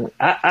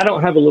 I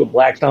don't have a little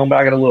Blackstone, but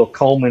I got a little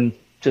Coleman,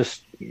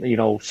 just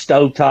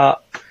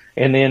stovetop,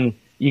 and then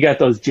you got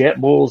those jet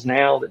bulls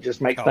now that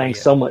just make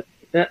things so much.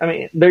 I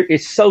mean,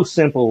 it's so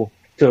simple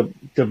to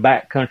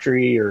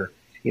backcountry or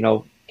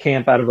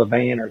camp out of a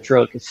van or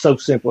truck. It's so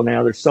simple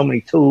now. There's so many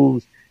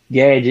tools,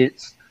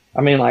 gadgets.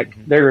 I mean,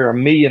 there are a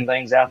million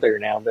things out there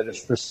now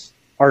that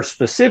are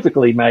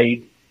specifically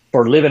made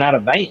for living out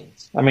of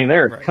vans. I mean,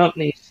 there are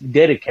companies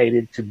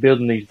dedicated to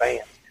building these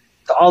vans.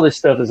 So all this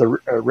stuff is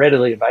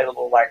readily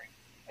available. Like,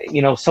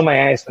 somebody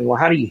asked me, well,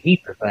 how do you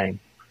heat the thing?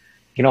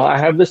 I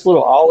have this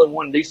little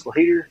all-in-one diesel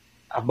heater.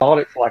 I bought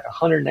it for like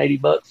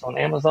 $180 on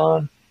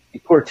Amazon. You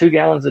pour 2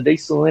 gallons of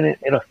diesel in it,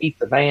 it'll heat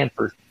the van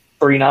for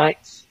 3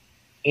 nights,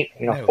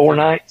 4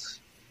 nights.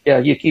 Yeah,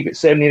 you keep it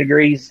 70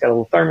 degrees. It's got a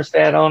little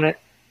thermostat on it,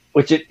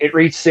 which it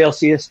reads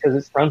Celsius because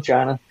it's from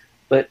China.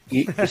 But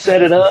you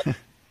set it up.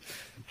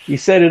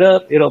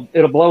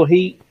 It'll blow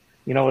heat.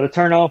 It'll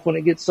turn off when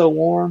it gets so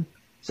warm.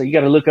 So you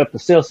got to look up the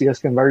Celsius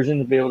conversion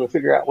to be able to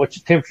figure out what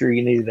your temperature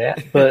you need it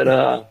at. But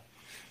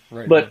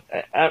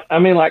I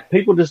mean, like,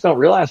 people just don't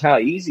realize how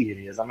easy it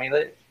is. I mean,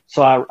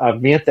 so I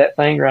vent that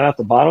thing right out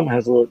the bottom. It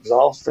has a little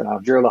exhaust, and I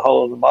drill a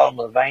hole in the bottom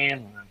of the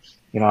van.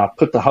 And, I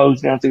put the hose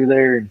down through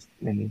there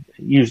and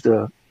used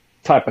a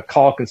type of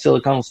caulk and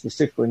silicone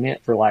specifically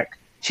meant for like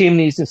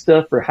chimneys and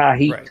stuff for high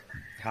heat.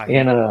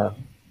 And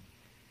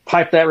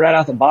pipe that right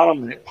out the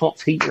bottom, and it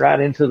pumps heat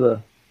right into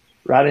the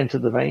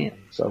van.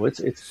 So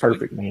it's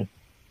perfect, man.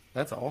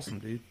 That's awesome,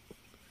 dude.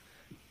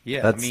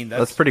 Yeah,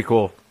 that's pretty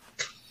cool.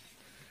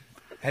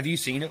 Have you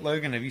seen it,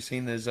 Logan? Have you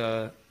seen his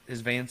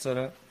his van set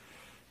up?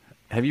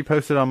 Have you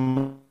posted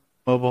on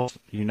Mobile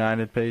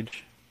United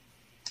page?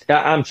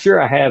 I'm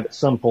sure I have at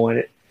some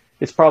point.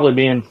 It's probably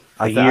been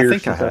a year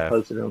think since I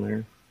posted on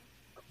there.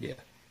 Yeah.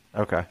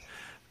 Okay.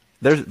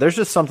 There's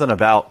just something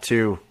about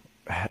too,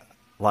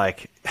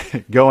 like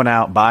going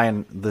out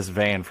buying this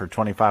van for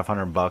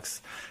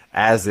 $2,500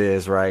 as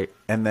is, right,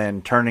 and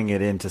then turning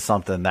it into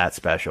something that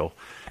special.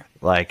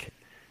 Like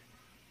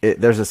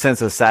there's a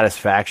sense of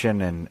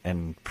satisfaction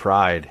and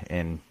pride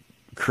in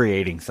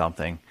creating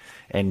something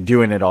and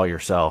doing it all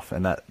yourself,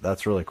 and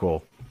that's really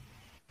cool.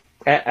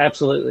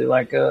 Absolutely.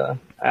 Like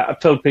I've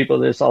told people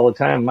this all the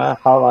time. My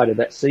highlight of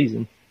that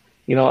season,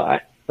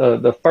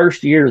 the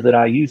first year that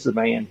I used the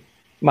van,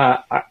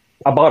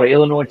 I bought an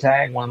Illinois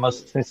tag, one of the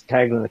most expensive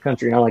tags in the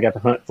country, and I only got to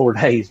hunt 4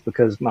 days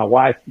because my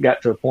wife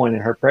got to a point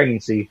in her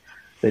pregnancy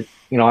that,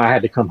 I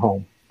had to come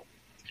home.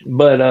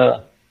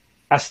 But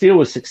I still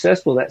was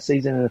successful that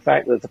season in the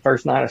fact that the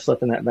first night I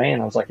slept in that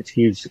van, I was like, it's a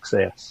huge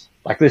success.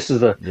 Like this is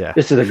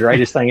the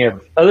greatest thing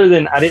ever. Other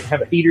than I didn't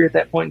have a heater at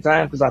that point in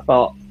time because I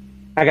thought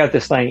I got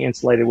this thing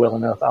insulated well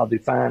enough, I'll do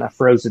fine. I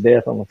froze to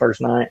death on the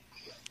first night.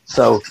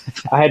 So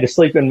I had to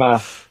sleep in my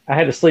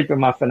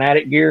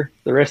Fanatic gear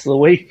the rest of the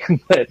week,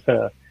 but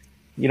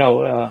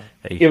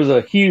it was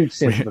a huge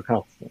sense of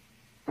accomplishment.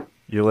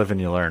 You live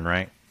and you learn,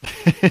 right?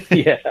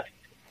 Yeah.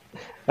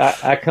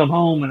 I come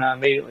home and I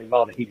immediately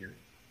bought a heater.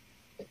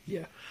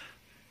 Yeah.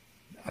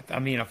 I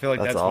mean, I feel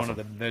like that's awesome. one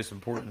of the most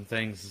important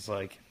things is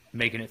like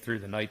making it through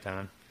the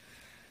nighttime.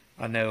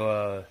 I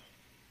know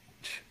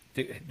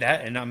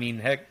that, and I mean,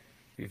 heck,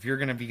 if you're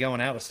going to be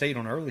going out of state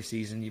on early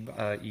season, you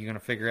going to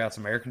figure out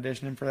some air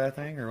conditioning for that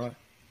thing or what?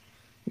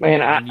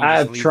 Man,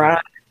 I've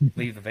tried.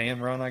 Leave the van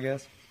run, I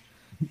guess.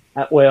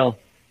 I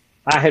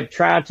have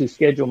tried to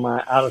schedule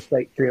my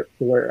out-of-state trip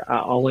to where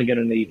I'm only going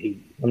to need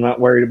heat. I'm not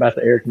worried about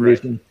the air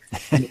conditioning.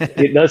 Right.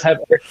 It does have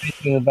air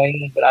conditioning in the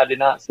van, but I did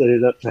not set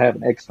it up to have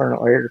an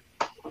external air.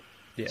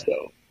 Yeah.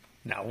 So,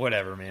 no,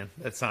 whatever, man.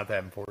 That's not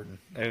that important.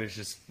 It was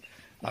just,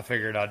 I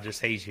figured I'd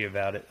just haze you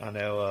about it. I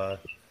know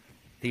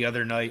the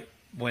other night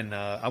when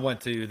I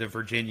went to the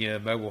Virginia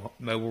Mobile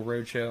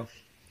Roadshow,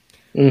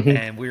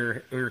 and we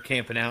were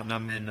camping out, and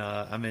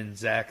I'm in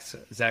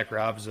Zach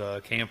Rob's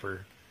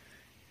camper.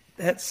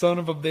 That son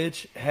of a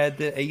bitch had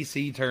the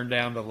AC turned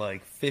down to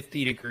like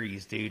 50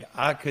 degrees, dude.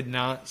 I could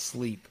not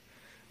sleep.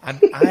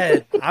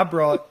 I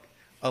brought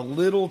a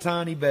little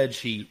tiny bed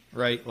sheet,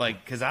 right?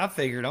 Like, cause I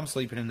figured I'm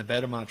sleeping in the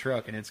bed of my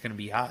truck and it's going to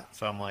be hot.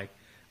 So I'm like,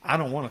 I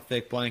don't want a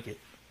thick blanket.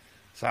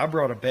 So I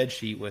brought a bed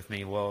sheet with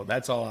me. Well,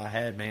 that's all I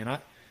had, man.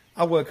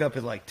 I woke up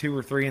at like 2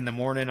 or 3 in the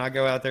morning. I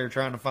go out there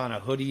trying to find a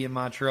hoodie in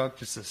my truck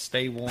just to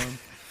stay warm.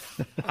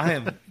 I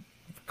am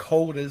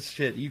cold as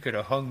shit. You could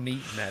have hung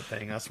meat in that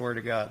thing. I swear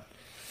to God.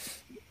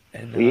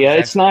 And,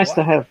 it's nice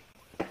to have.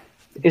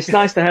 It's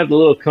nice to have the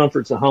little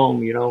comforts of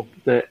home,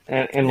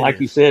 and like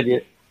you said,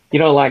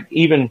 like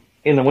even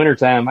in the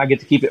wintertime, I get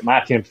to keep it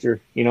my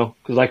temperature,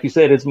 because like you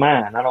said, it's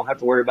mine. I don't have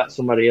to worry about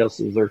somebody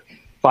else's or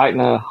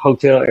fighting a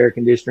hotel air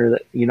conditioner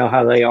that,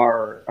 how they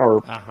are,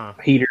 or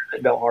heaters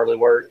that don't hardly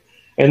work.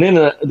 And then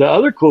the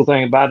other cool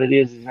thing about it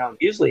is,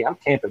 usually I'm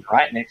camping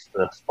right next to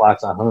the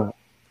spots I hunt.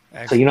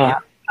 Actually, so,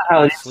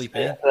 how it sleep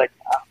in. Like,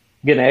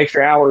 get an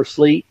extra hour of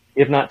sleep,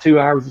 if not 2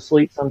 hours of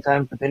sleep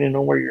sometimes, depending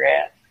on where you're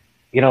at,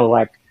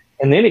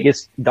 and then it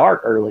gets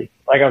dark early.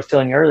 Like I was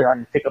telling you earlier, I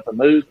can pick up and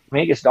move. I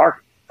mean, it gets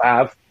dark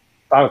at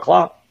 5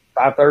 o'clock,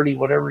 5:30,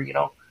 whatever,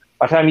 By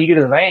the time you get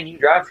to the van, you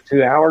drive for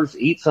 2 hours,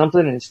 eat something,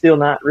 and it's still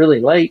not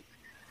really late.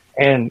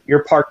 And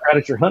you're parked right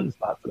at your hunting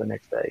spot for the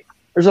next day.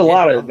 There's a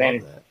lot of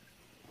advantages.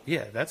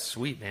 Yeah, that's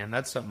sweet, man.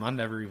 That's something I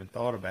never even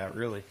thought about,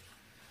 really.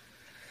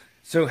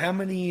 So how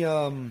many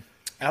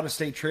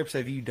out-of-state trips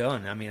have you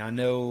done? I mean, I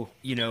know,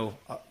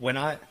 when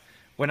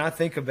I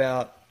think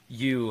about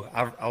you,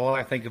 all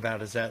I think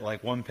about is that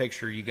like one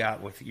picture you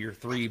got with your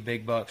 3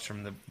 big bucks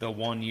from the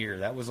 1 year.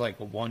 That was like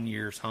a 1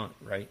 year's hunt,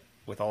 right?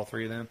 With all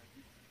 3 of them?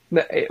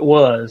 It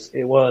was.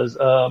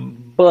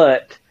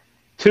 But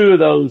 2 of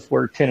those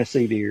were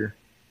Tennessee deer.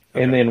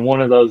 Okay. And then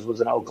 1 of those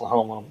was in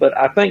Oklahoma. But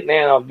I think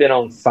now I've been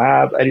on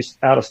 5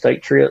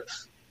 out-of-state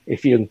trips,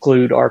 if you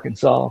include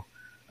Arkansas.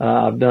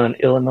 I've done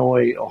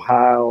Illinois,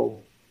 Ohio,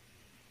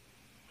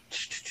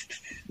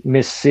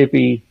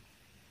 Mississippi,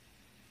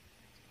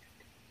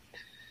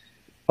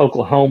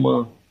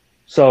 Oklahoma.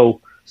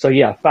 So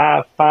yeah,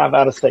 5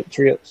 out-of-state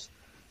trips.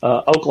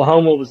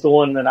 Oklahoma was the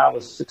one that I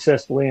was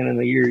successful in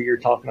the year you're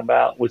talking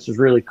about, which was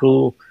really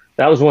cool.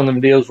 That was one of them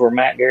deals where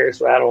Matt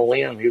Garris was out on a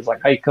limb. He was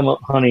like, hey, come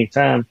up, hunt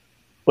anytime.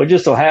 But it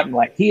just so happened,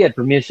 like, he had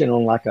permission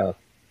on like a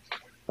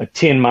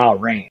 10-mile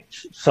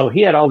ranch. So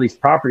he had all these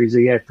properties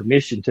he had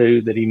permission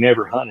to that he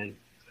never hunted.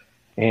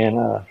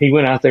 And he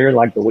went out there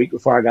like the week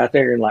before I got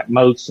there and like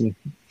mowed some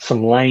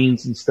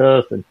lanes and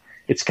stuff. And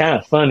it's kind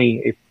of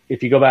funny.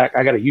 If you go back,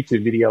 I got a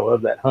YouTube video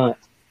of that hunt.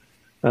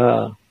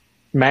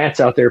 Matt's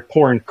out there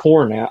pouring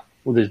corn out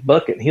with his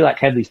bucket. And he like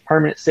had these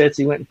permanent sets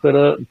he went and put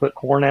up and put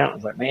corn out. I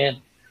was like, man,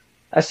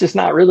 that's just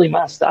not really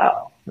my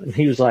style. And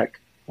he was like,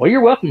 well,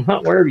 you're welcome to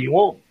hunt wherever you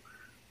want.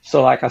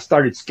 So like I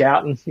started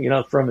scouting,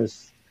 from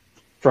his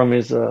from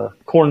his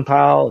corn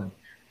pile. And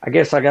I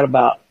guess I got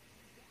about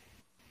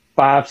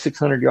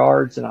 500-600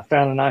 yards, and I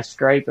found a nice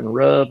scrape and a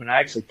rub, and I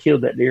actually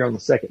killed that deer on the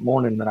second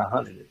morning that I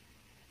hunted it.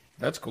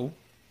 That's cool.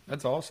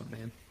 That's awesome,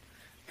 man.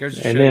 Goes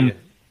to And show then,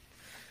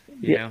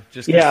 you know,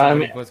 just because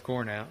somebody puts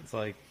corn out, it's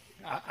like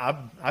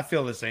I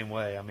feel the same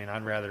way. I mean,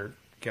 I'd rather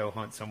go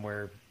hunt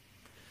somewhere,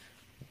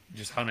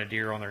 just hunt a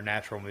deer on their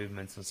natural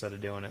movements instead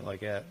of doing it like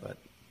that. But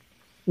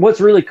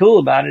what's really cool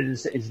about it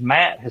is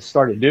Matt has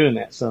started doing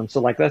that some. So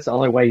like that's the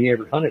only way he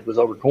ever hunted was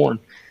over corn,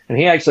 and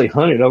he actually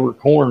hunted over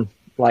corn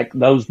like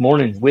those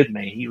mornings with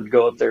me. He would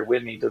go up there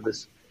with me to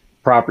this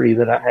property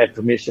that I had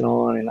permission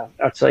on, and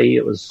I'd say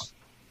it was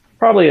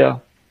probably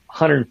a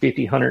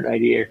 150,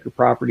 180 acre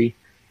property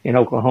in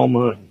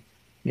Oklahoma. And,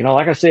 you know,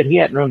 like I said, he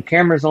hadn't run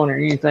cameras on it or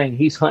anything.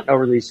 He's hunting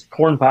over these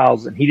corn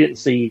piles, and he didn't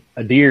see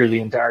a deer the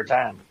entire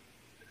time.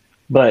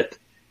 But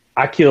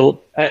I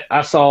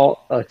saw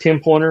a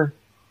 10-pointer,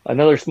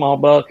 another small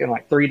buck, and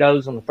like 3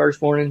 does on the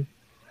first morning,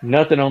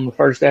 nothing on the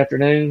first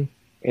afternoon.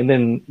 And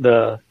then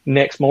the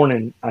next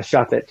morning, I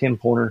shot that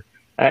 10-pointer.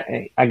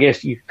 I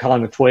guess you could call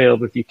him a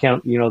 12 if you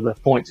count, you know, the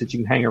points that you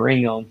can hang a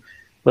ring on.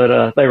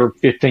 But they were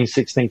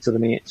 15/16 of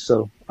an inch.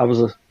 So I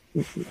was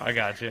I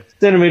got you.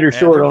 Centimeter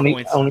short on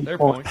each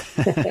point.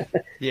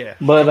 Yeah.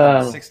 But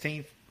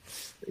 16th.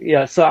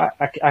 Yeah, so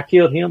I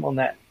killed him on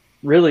that.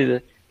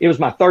 Really, it was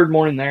my third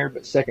morning there,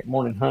 but second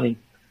morning hunting.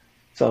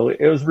 So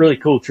it was a really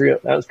cool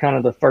trip. That was kind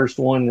of the first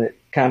one that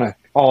kind of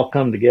all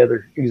come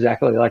together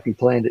exactly like we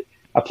planned it.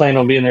 I planned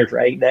on being there for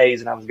 8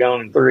 days, and I was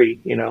gone in 3,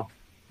 you know.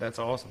 That's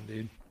awesome,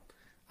 dude.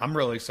 I'm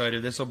really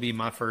excited. This will be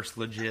my first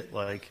legit,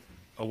 like,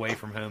 away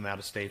from home,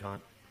 out-of-state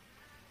hunt.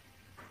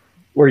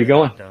 Where are you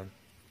going?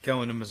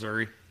 Going to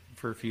Missouri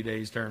for a few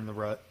days during the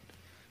rut.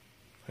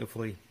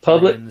 Hopefully,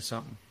 public into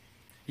something.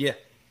 Yeah.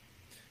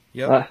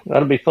 Yep.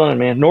 That'll be fun,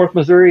 man. North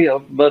Missouri,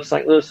 above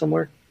St. Louis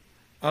somewhere.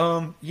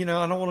 You know,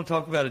 I don't want to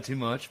talk about it too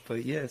much,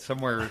 but yeah,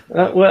 somewhere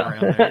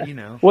around there, you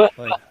know, well,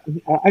 like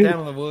down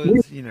in the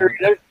woods, you know.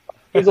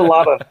 There's a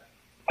lot of.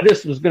 I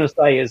just was going to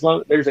say, as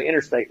long there's an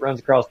interstate runs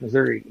across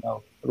Missouri, you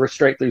know, we're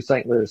straight through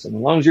St. Louis, and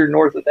as long as you're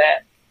north of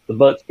that, the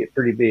bucks get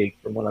pretty big,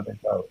 from what I've been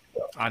told.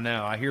 So. I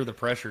know. I hear the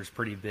pressure's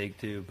pretty big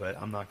too, but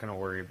I'm not going to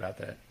worry about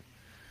that.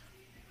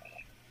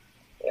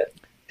 Yeah.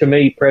 To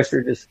me,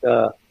 pressure just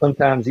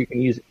sometimes you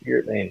can use it to your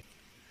advantage.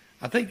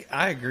 I think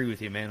I agree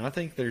with you, man. I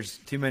think there's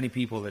too many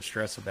people that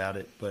stress about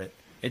it, but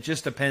it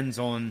just depends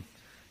on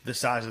the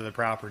size of the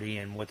property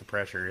and what the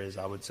pressure is,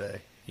 I would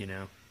say, you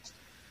know.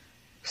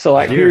 So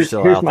like here's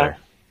my there.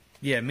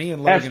 Yeah, me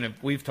and Logan,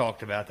 we've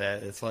talked about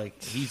that. It's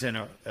like he's in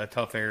a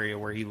tough area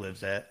where he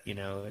lives at, you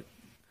know.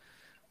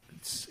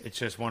 It's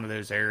just one of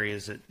those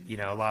areas that, you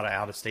know, a lot of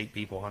out-of-state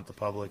people hunt the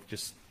public.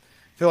 Just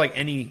feel like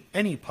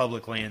any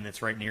public land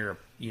that's right near,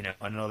 you know,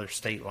 another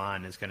state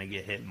line is going to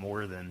get hit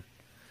more than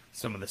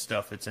some of the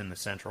stuff that's in the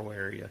central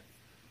area.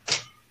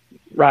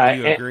 Right.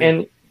 Do you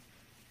agree?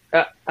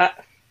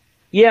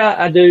 Yeah,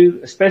 I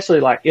do. Especially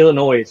like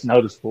Illinois, it's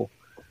noticeable.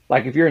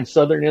 Like if you're in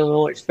southern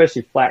Illinois,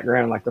 especially flat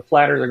ground, like the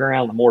flatter the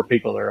ground, the more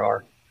people there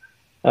are.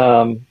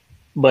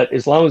 But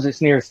as long as it's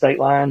near a state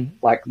line,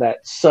 like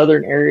that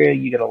southern area,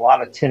 you get a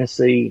lot of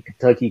Tennessee,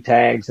 Kentucky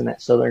tags in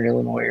that southern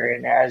Illinois area.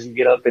 And as you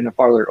get up into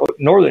farther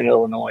northern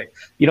Illinois,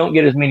 you don't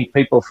get as many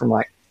people from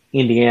like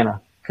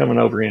Indiana coming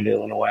over into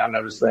Illinois. I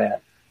noticed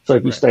that. So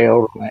if you stay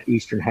over in that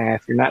eastern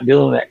half, you're not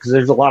dealing with that because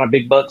there's a lot of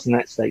big bucks in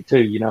that state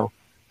too, you know.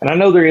 And I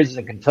know there is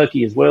in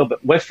Kentucky as well,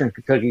 but western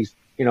Kentucky's,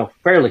 you know,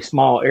 fairly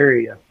small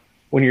area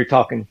when you're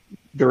talking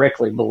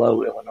directly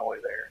below Illinois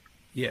there.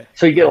 Yeah.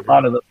 So you get a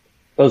lot of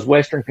those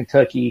western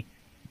Kentucky,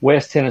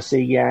 West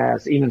Tennessee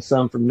guys, even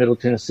some from Middle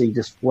Tennessee,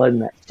 just flooding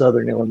that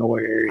southern Illinois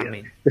area, I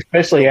mean,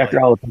 especially after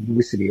all the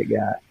publicity it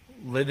got.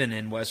 Living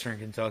in western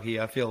Kentucky,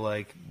 I feel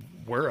like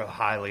we're a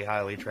highly,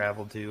 highly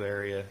traveled to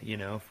area, you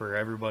know, for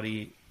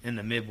everybody in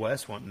the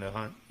Midwest wanting to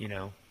hunt, you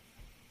know,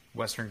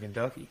 western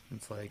Kentucky.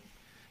 It's like,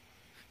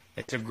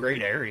 it's a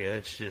great area.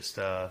 It's just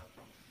the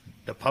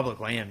public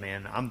land,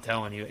 man. I'm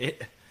telling you,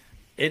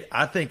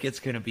 I think it's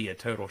going to be a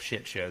total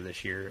shit show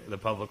this year, the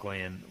public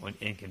land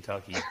in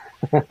Kentucky.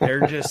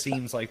 There just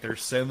seems like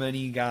there's so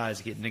many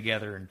guys getting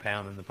together and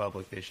pounding the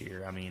public this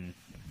year. I mean,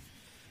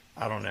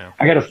 I don't know.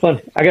 I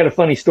got a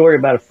funny story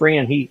about a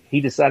friend.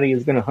 He decided he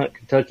was going to hunt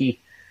Kentucky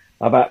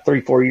about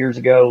 3-4 years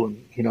ago.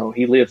 And, you know,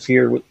 he lives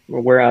here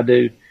where I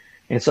do.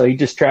 And so he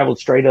just traveled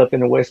straight up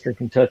into western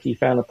Kentucky,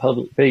 found a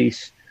public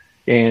piece,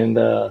 and,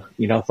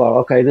 you know,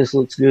 thought, okay, this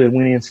looks good.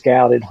 Went in,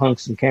 scouted, hung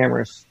some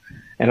cameras.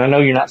 And I know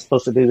you're not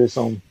supposed to do this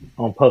on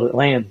public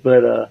land,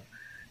 but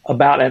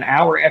about an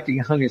hour after he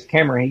hung his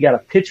camera, he got a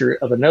picture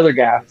of another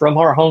guy from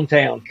our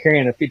hometown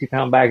carrying a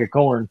 50-pound bag of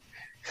corn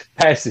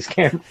past his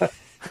camera.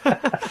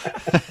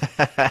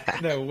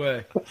 No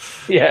way.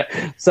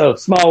 Yeah. So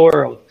small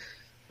world.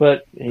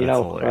 But, you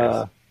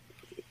know,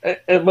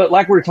 but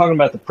like we were talking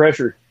about the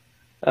pressure,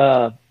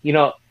 you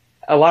know,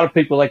 a lot of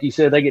people, like you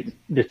said, they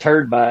get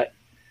deterred by it.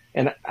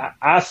 And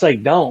I say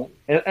don't.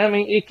 I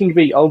mean, it can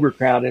be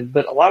overcrowded,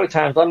 but a lot of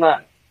times I'm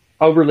not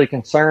overly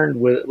concerned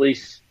with at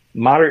least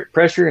moderate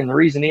pressure. And the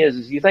reason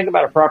is you think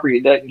about a property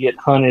that doesn't get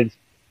hunted,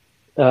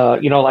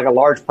 like a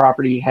large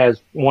property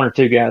has one or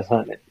two guys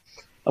hunting it.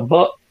 A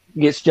buck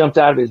gets jumped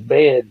out of his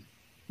bed,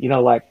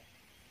 like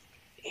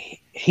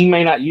he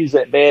may not use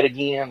that bed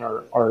again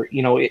or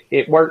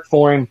it worked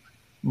for him,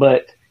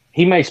 but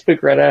he may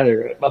spook right out of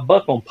there. A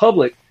buck on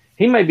public,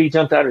 he may be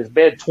jumped out of his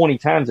bed 20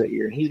 times that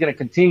year, and he's going to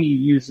continue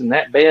using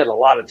that bed a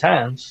lot of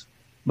times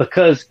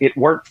because it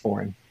worked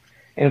for him.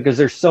 And because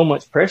there's so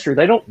much pressure,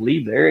 they don't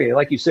leave the area.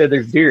 Like you said,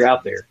 there's deer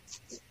out there.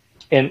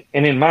 And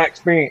in my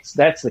experience,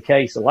 that's the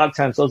case. A lot of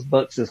times those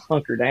bucks just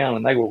hunker down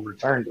and they will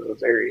return to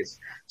those areas.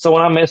 So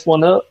when I mess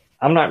one up,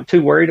 I'm not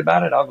too worried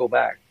about it. I'll go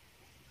back.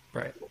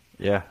 Right.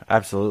 Yeah,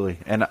 absolutely.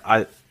 And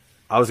I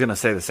was going to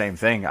say the same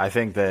thing. I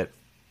think that,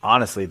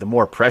 honestly, the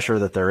more pressure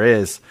that there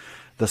is,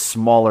 the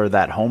smaller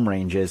that home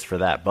range is for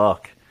that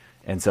buck.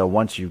 And so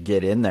once you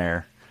get in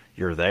there,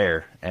 you're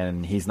there.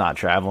 And he's not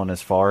traveling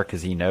as far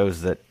because he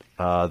knows that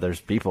there's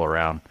people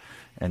around.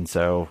 And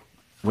so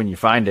when you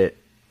find it,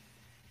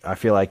 I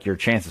feel like your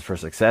chances for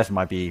success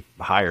might be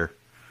higher.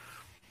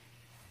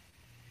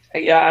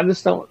 Yeah,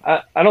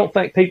 I don't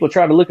think people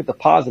try to look at the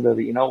positive.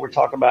 We're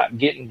talking about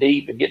getting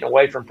deep and getting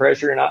away from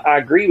pressure. And I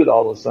agree with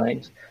all those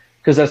things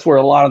because that's where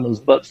a lot of those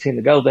bucks tend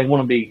to go. They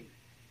want to be,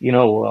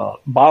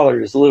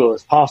 bothered as little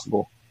as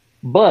possible.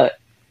 But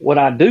what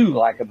I do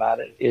like about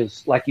it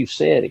is, like you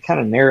said, it kind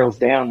of narrows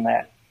down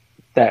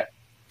that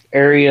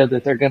area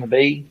that they're going to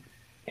be.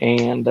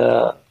 And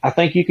I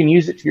think you can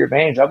use it to your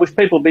advantage. I wish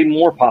people would be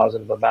more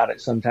positive about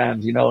it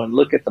sometimes, and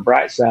look at the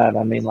bright side.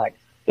 I mean, like,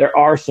 there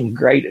are some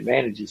great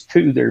advantages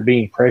to there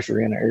being pressure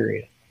in the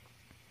area.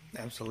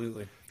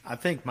 Absolutely. I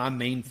think my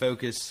main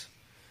focus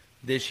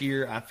this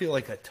year, I feel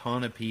like a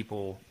ton of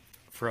people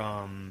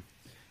from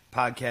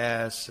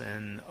podcasts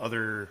and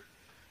other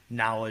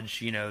knowledge,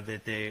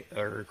 that they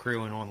are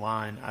accruing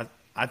online.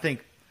 I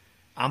think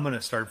I'm going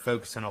to start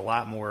focusing a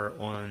lot more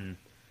on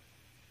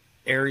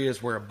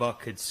areas where a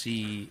buck could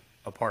see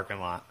a parking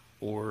lot,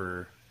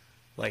 or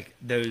like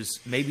those,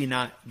 maybe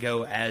not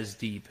go as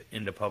deep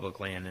into public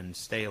land and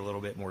stay a little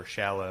bit more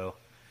shallow.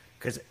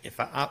 Because if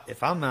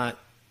I'm not,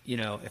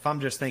 if I'm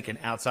just thinking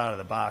outside of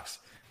the box,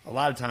 a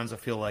lot of times I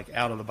feel like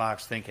out of the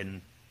box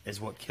thinking is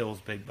what kills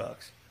big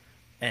bucks.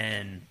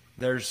 And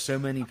there's so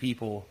many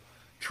people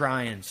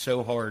trying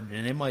so hard,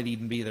 and it might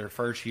even be their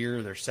first year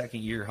or their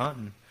second year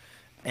hunting,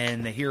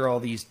 and they hear all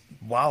these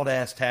wild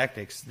ass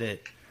tactics that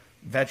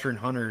veteran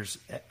hunters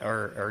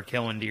are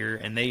killing deer,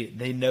 and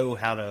they know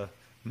how to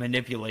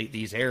manipulate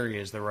these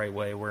areas the right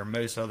way, where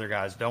most other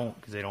guys don't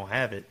because they don't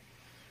have it.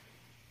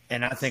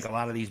 And I think a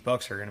lot of these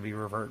bucks are going to be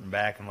reverting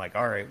back and like,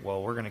 all right,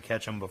 well, we're going to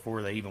catch them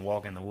before they even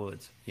walk in the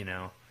woods.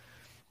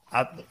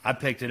 I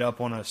picked it up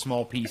on a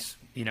small piece.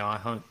 I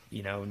hunt,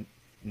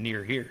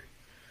 near here.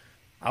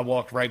 I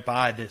walked right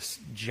by this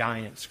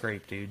giant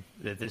scrape, dude,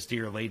 that this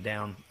deer laid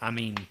down. I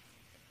mean,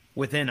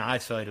 within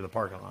eyesight of the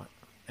parking lot.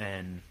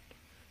 And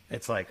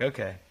it's like,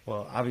 okay,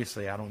 well,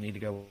 obviously I don't need to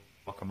go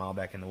walk a mile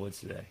back in the woods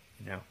today,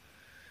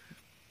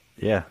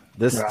 Yeah,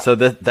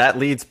 that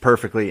leads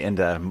perfectly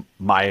into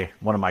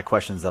one of my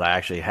questions that I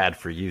actually had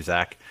for you,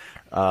 Zach,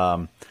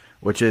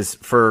 which is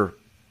for,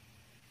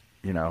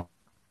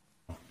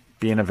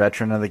 being a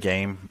veteran of the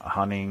game,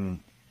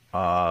 hunting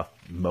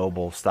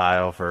mobile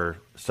style for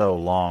so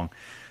long,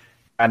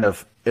 kind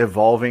of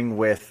evolving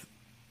with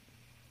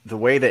the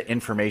way that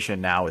information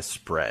now is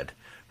spread,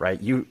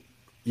 right? You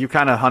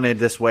kind of hunted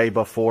this way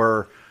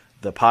before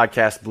the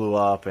podcast blew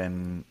up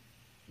and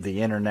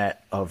the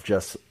internet of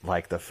just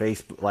like the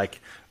Facebook,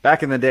 like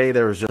back in the day,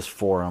 there was just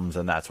forums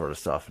and that sort of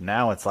stuff.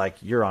 Now it's like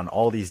you're on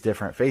all these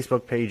different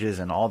Facebook pages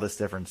and all this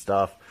different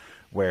stuff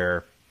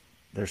where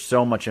there's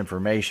so much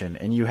information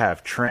and you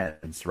have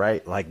trends,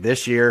 right? Like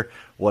this year,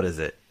 what is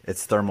it?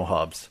 It's thermal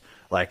hubs.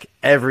 Like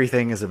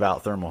everything is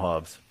about thermal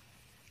hubs.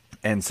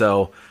 And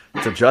so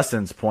to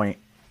Justin's point,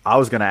 I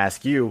was going to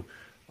ask you,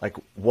 like,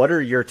 what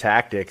are your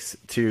tactics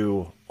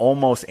to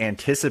almost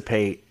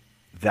anticipate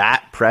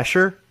that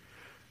pressure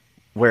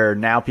where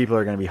now people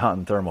are going to be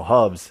hunting thermal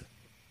hubs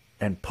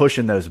and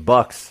pushing those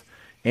bucks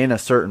in a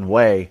certain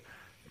way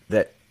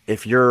that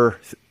if you're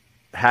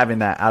having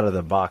that out of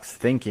the box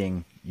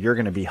thinking, you're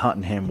going to be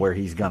hunting him where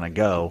he's going to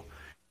go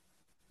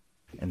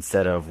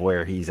instead of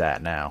where he's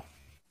at now?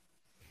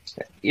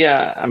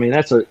 Yeah, I mean,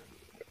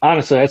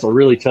 honestly, that's a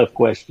really tough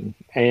question.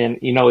 And,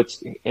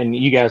 and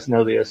you guys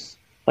know this,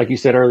 like you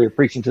said earlier,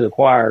 preaching to the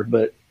choir,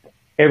 but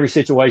every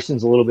situation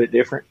is a little bit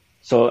different.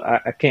 So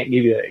I can't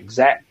give you an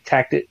exact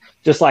tactic.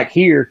 Just like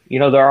here,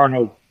 there are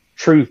no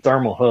true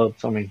thermal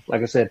hubs. I mean,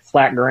 like I said,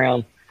 flat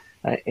ground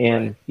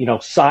and,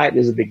 sight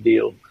is a big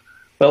deal.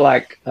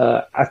 But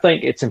I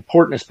think it's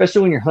important,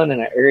 especially when you're hunting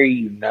an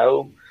area,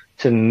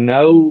 to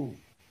know,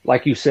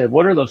 like you said,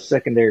 what are those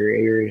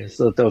secondary areas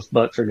that those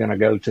bucks are going to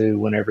go to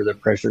whenever the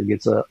pressure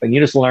gets up. And you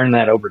just learn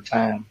that over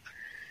time.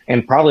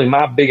 And probably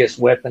my biggest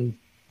weapon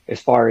as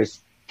far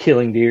as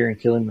killing deer and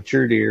killing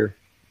mature deer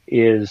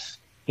is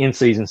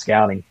in-season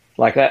scouting.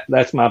 Like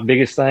that's my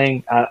biggest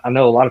thing. I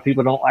know a lot of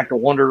people don't like to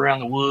wander around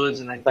the woods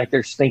and they think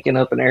they're stinking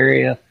up an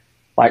area.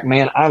 Like,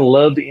 man, I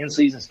love the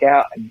in-season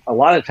scout. A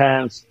lot of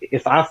times,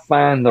 if I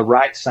find the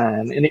right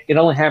sign, and it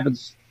only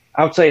happens,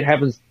 I would say it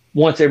happens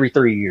once every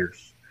 3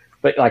 years.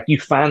 But like, you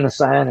find the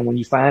sign, and when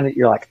you find it,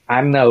 you're like,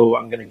 I know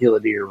I'm going to kill a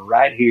deer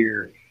right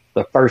here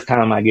the first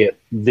time I get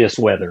this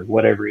weather,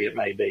 whatever it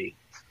may be.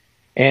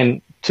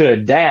 And to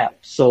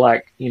adapt, so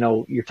like,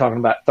 you're talking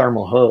about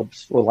thermal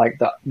hubs. Well, like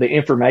the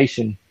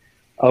information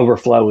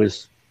overflow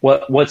is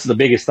what's the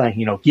biggest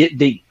thing? Get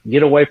deep,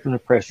 get away from the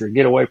pressure,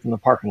 get away from the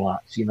parking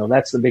lots.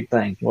 That's the big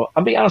thing. Well,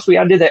 I'll be honest with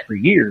you, I did that for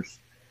years.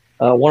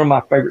 One of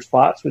my favorite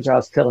spots, which I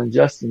was telling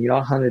Justin,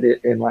 I hunted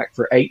it in like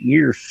for 8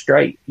 years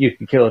straight. You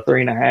can kill a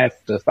 3.5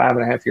 to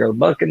 5.5 year old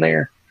buck in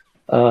there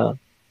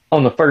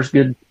on the first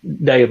good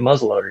day of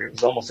muzzleloader. It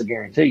was almost a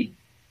guarantee.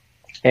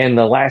 And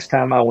the last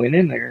time I went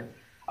in there,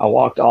 I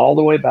walked all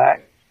the way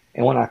back,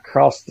 and when I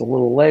crossed the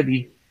little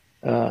levee,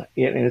 and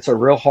it's a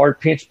real hard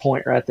pinch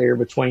point right there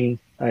between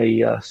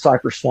a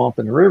cypress swamp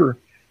and the river.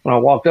 When I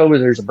walked over,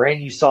 there's a brand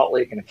new salt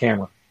lick and a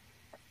camera.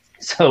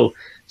 So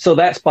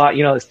that spot,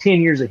 it's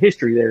 10 years of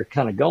history there,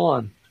 kind of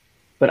gone.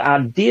 But I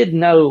did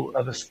know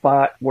of a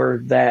spot where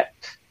that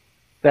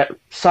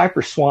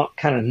cypress swamp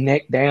kind of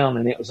necked down,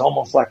 and it was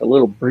almost like a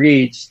little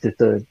bridge that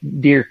the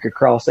deer could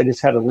cross. They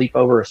just had to leap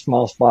over a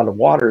small spot of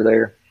water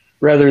there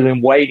rather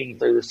than wading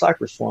through the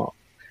cypress swamp.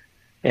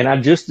 And I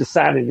just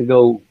decided to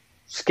go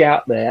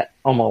scout that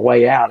on my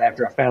way out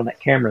after I found that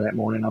camera that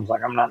morning. I was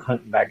like, I'm not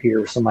hunting back here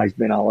where somebody's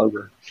been all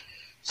over.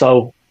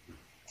 So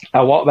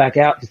I walked back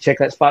out to check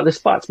that spot. This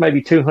spot's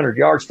maybe 200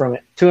 yards from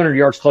it, 200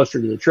 yards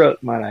closer to the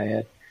truck, might I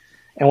add.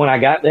 And when I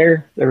got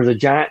there, there was a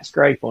giant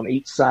scrape on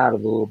each side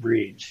of the little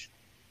bridge.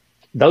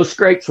 Those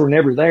scrapes were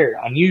never there.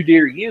 I knew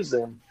deer used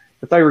them,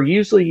 but they were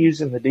usually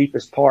using the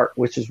deepest part,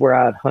 which is where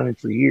I had hunted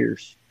for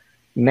years.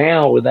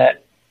 Now with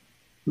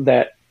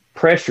that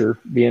pressure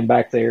being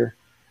back there,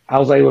 I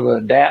was able to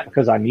adapt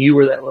because I knew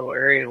where that little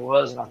area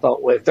was. And I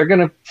thought, well, if they're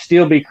going to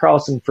still be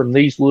crossing from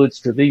these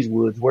woods to these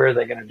woods, where are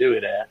they going to do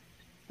it at?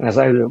 And I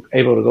was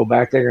able to go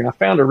back there, and I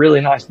found a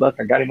really nice buck.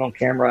 I got him on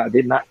camera. I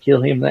did not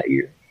kill him that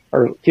year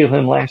or kill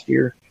him last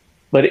year,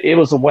 but it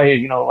was a way,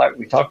 like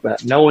we talked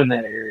about, knowing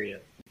that area.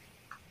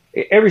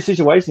 Every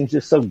situation is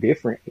just so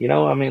different.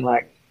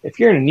 Like if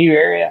you're in a new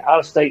area, out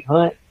of state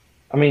hunt,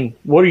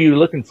 what are you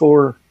looking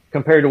for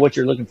compared to what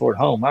you're looking for at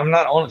home? I'm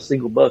not on a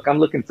single buck. I'm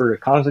looking for a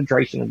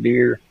concentration of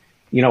deer.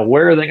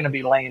 Where are they going to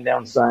be laying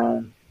down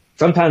sign?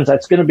 Sometimes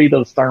that's going to be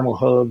those thermal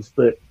hubs,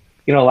 but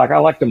like I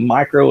like to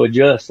micro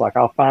adjust. Like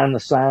I'll find the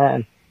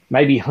sign,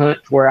 maybe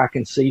hunt where I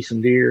can see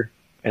some deer,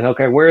 and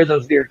okay, where are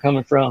those deer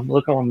coming from?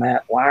 Look on the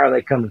map. Why are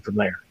they coming from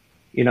there?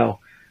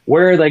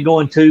 Where are they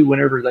going to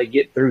whenever they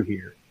get through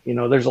here?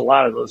 There's a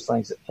lot of those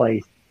things that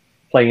play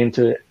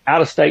into it.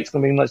 Out of state's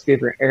going to be much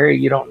different. Area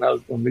you don't know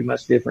is going to be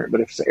much different.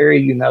 But if it's an area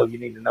you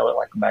need to know it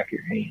like the back of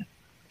your hand.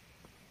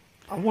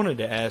 I wanted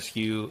to ask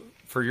you,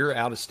 for your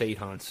out-of-state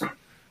hunts,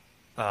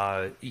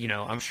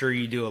 I'm sure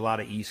you do a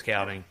lot of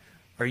e-scouting.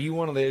 Are you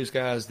one of those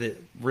guys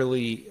that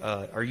really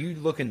are you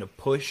looking to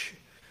push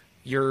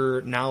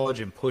your knowledge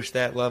and push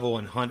that level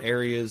and hunt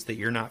areas that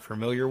you're not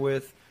familiar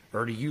with?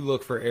 Or do you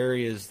look for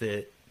areas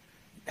that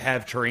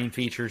have terrain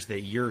features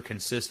that you're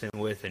consistent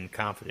with and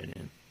confident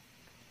in?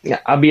 Yeah,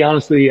 I'll be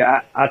honest with you.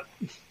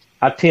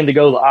 I tend to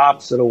go the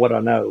opposite of what I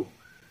know,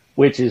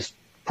 which is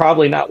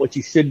probably not what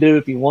you should do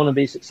if you want to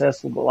be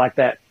successful. But like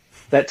that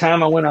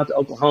time I went out to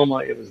Oklahoma,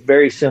 it was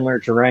very similar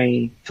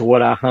terrain to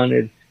what I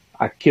hunted.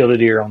 I killed a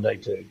deer on day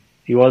 2.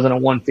 He wasn't a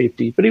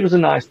 150, but he was a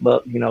nice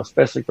buck,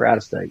 especially for out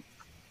of state.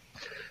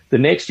 The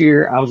next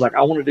year, I was like,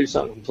 I want to do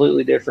something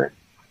completely different.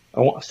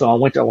 So I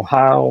went to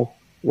Ohio,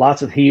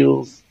 lots of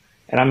hills,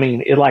 and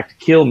it like to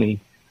kill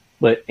me,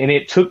 and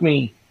it took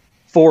me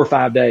 4 or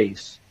 5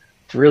 days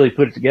to really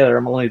put it together.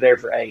 I'm only there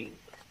for 8.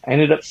 I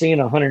ended up seeing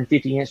a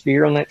 150-inch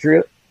deer on that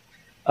trip.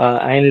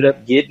 I ended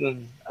up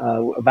getting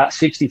about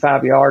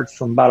 65 yards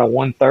from about a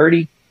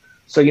 130.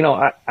 So,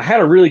 I had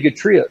a really good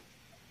trip,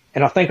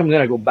 and I think I'm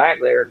going to go back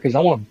there because I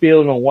want to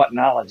build on what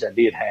knowledge I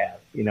did have,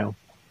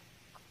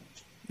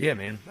 Yeah,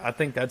 man. I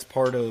think that's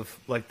part of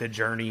like the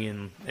journey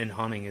in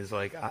hunting is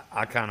like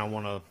I kind of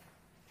want to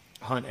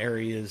hunt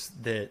areas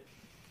that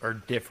are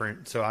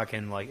different so I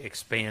can like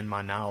expand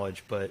my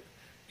knowledge. But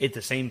at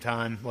the same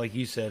time, like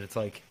you said, it's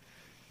like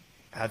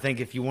I think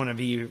if you want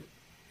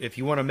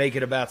to make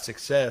it about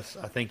success,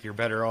 I think you're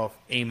better off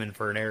aiming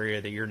for an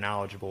area that you're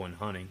knowledgeable in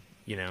hunting.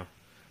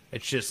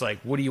 It's just like,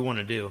 what do you want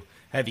to do?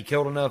 Have you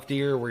killed enough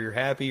deer where you're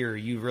happy, or are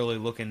you really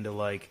looking to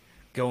like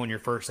go on your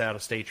first out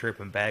of state trip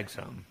and bag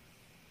something?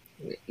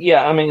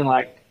 Yeah,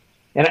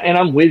 and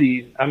I'm with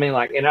you.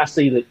 And I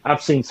see that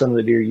I've seen some of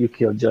the deer you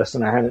killed,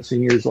 Justin. I haven't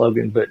seen yours,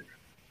 Logan, but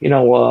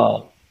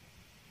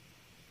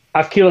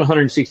I've killed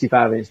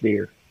 165-inch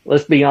deer.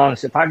 Let's be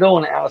honest. If I go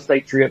on an out of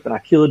state trip and I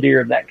kill a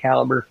deer of that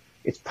caliber,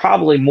 it's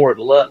probably more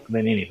luck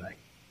than anything.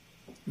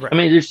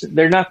 Right.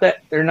 They're not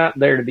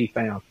there to be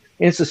found.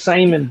 And it's the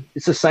same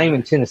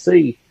in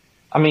Tennessee.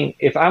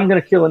 If I'm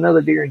going to kill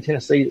another deer in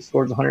Tennessee that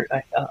scores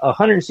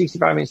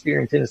 165-inch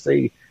deer in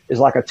Tennessee is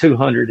like a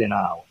 200 in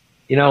Iowa.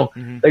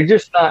 They're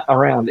just not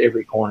around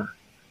every corner.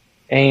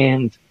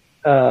 And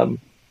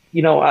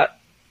you know,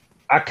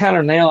 I kind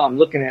of now I'm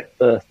looking at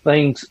the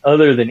things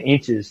other than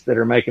inches that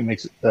are making me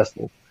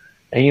successful.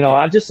 And, you know,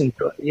 I just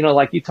enjoy, you know,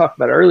 like you talked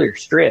about earlier,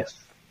 stress.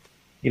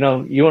 You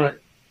know,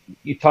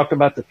 you talked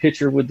about the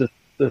picture with the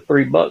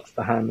 $3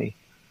 behind me.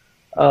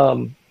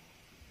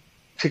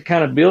 To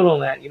kind of build on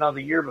that, you know,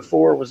 the year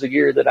before was the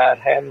year that I'd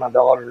had my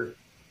daughter.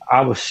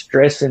 I was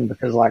stressing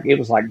because like it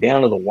was like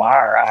down to the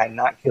wire. I had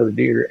not killed a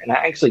deer, and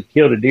I actually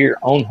killed a deer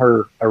on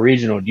her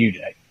original due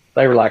date.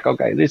 They were like,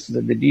 okay, this is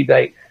the due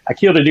date. I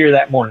killed a deer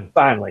that morning,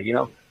 finally, you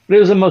know. But it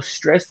was the most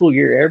stressful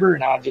year ever,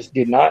 and I just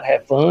did not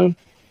have fun,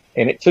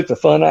 and it took the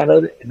fun out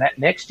of it. And that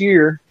next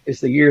year is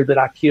the year that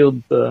I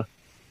killed the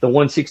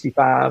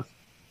 165,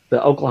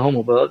 the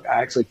Oklahoma buck.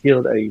 I actually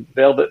killed a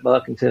velvet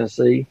buck in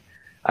Tennessee.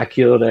 I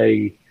killed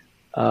a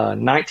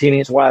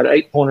 19-inch wide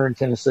 8-pointer in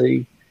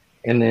Tennessee,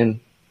 and then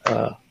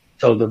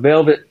so the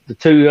velvet, the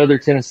two other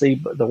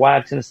Tennessee, the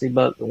wide Tennessee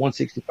buck, the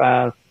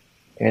 165,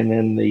 and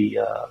then the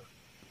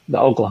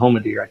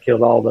Oklahoma deer. I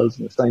killed all those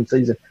in the same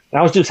season, and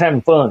I was just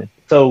having fun.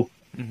 So,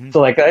 so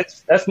like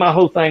that's my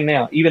whole thing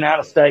now. Even out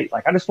of state,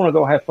 like I just want to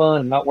go have fun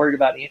and not worried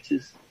about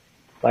inches.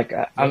 Like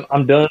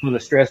I'm done with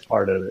the stress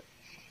part of it.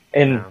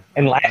 And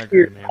last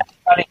year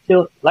I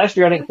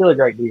didn't kill a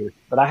great deer,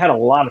 but I had a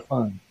lot of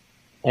fun.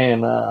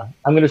 And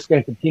I'm just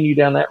going to continue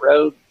down that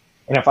road.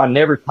 And if I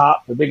never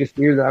top the biggest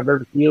deer that I've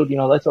ever killed, you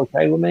know, that's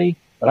okay with me.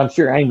 But I'm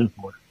sure aiming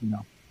for it, you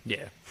know.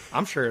 Yeah,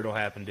 I'm sure it'll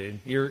happen, dude.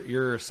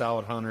 You're a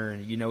solid hunter,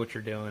 and you know what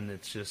you're doing.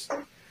 It's just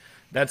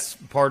that's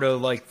part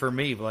of, like, for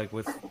me, like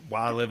with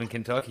why I live in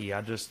Kentucky.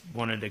 I just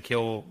wanted to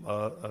kill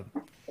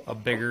a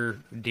bigger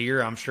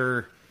deer. I'm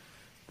sure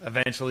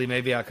eventually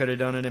maybe I could have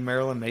done it in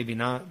Maryland, maybe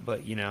not.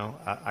 But, you know,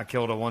 I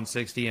killed a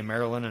 160 in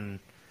Maryland, and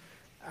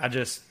I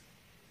just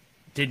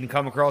didn't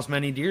come across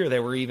many deer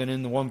that were even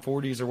in the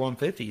 140s or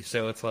 150s.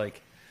 So it's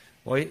like,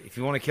 well, if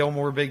you want to kill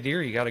more big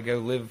deer, you got to go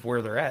live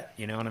where they're at.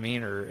 You know what I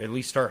mean? Or at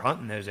least start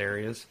hunting those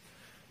areas.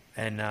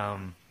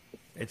 And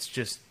it's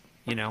just,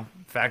 you know,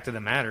 fact of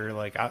the matter.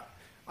 Like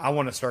I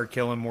want to start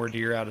killing more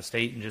deer out of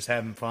state and just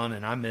having fun.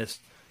 And I miss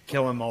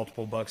killing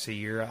multiple bucks a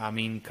year. I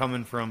mean,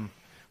 coming from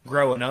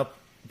growing up,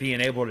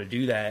 being able to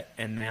do that,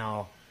 and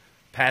now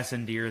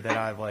passing deer that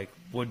I like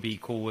would be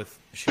cool with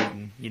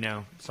shooting, you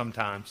know,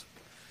 sometimes.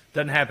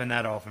 Doesn't happen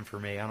that often for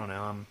me. I don't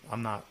know.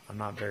 I'm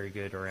not very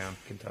good around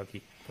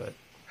Kentucky,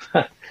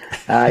 but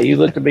you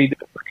look to be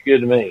doing pretty good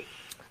to me.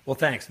 Well,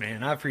 thanks,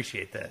 man. I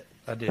appreciate that.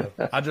 I do.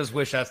 I just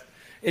wish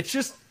it's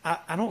just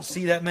I don't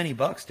see that many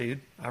bucks,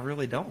 dude. I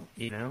really don't.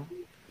 You know,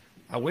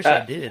 I wish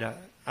I did.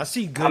 I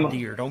see good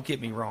deer. Don't get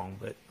me wrong,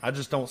 but I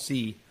just don't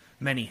see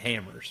many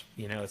hammers.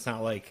 You know, it's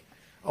not like,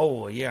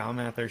 oh yeah, I'm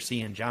out there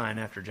seeing giant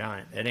after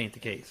giant. It ain't the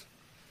case.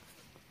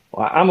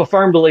 Well, I'm a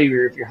firm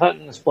believer if you're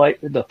hunting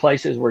the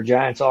places where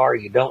giants are,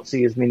 you don't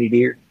see as many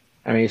deer.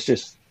 I mean, it's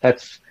just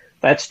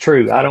that's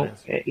true. I don't,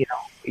 you know,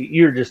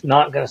 you're just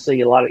not going to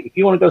see a lot of. If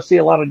you want to go see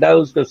a lot of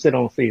does, go sit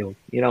on a field.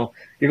 You know,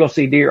 you're going to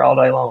see deer all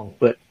day long,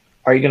 but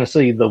are you going to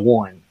see the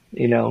one?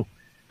 You know,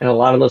 and a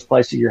lot of those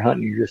places you're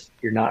hunting,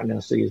 you're not going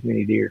to see as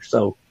many deer.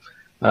 So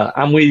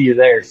I'm with you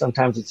there.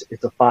 Sometimes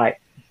it's a fight.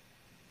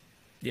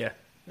 Yeah,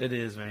 it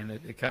is, man.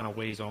 It kind of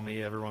weighs on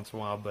me every once in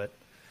a while, but.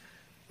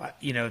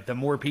 You know, the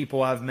more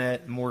people I've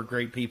met, more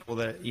great people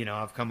that, you know,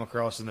 I've come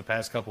across in the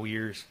past couple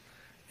years,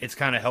 it's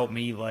kind of helped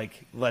me,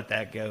 like, let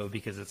that go,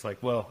 because it's like,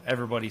 well,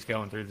 everybody's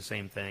going through the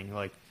same thing.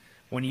 Like,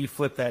 when you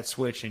flip that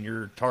switch and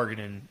you're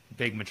targeting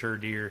big mature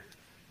deer,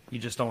 you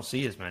just don't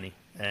see as many,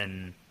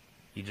 and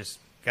you just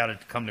got to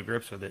come to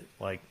grips with it.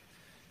 Like,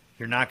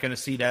 you're not going to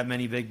see that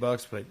many big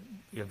bucks, but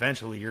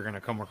eventually you're going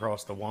to come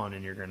across the one,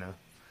 and you're going to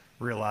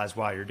realize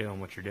why you're doing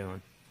what you're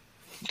doing.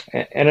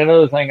 And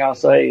another thing I'll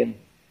say, and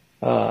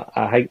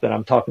I hate that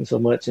I'm talking so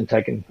much and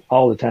taking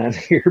all the time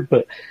here,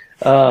 but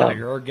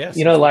you're our guest.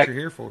 You know, like, what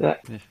you're here for.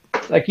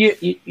 Like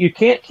you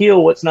can't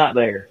kill what's not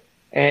there.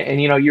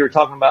 And you know, you were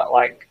talking about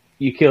like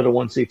you killed a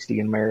 160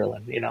 in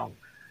Maryland, you know,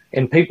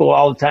 and people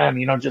all the time,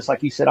 you know, just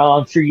like you said, oh,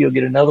 I'm sure you'll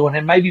get another one,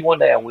 and maybe one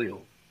day I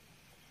will.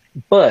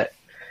 But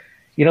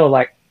you know,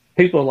 like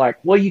people are like,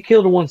 well, you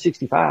killed a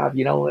 165,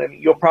 you know, and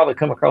you'll probably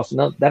come across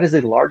another. That is the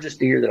largest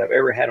deer that I've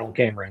ever had on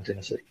camera in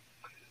Tennessee.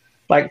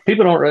 Like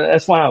people don't.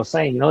 That's why I was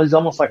saying, you know, he's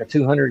almost like a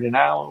 200 an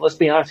hour. Let's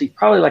be honest, he's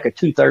probably like a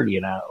 230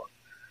 an hour.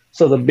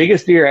 So the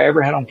biggest deer I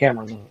ever had on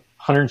camera was a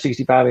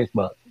 165-inch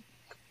buck,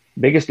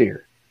 biggest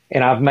deer.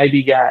 And I've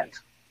maybe got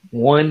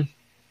one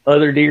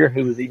other deer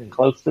who was even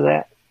close to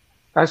that.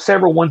 I have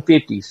several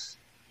 150s,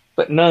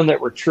 but none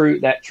that were true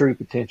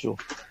potential.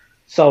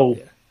 So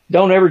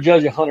don't ever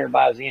judge a hunter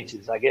by his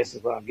inches, I guess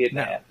is what I'm getting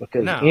at,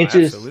 because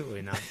inches,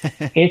 absolutely not.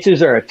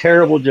 Inches are a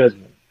terrible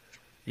judgment.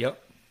 Yep.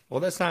 Well,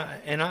 that's not,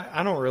 and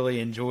I don't really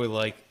enjoy,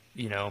 like,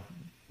 you know,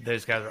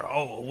 those guys are,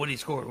 oh, what did he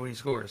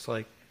score? It's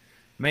like,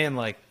 man,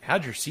 like,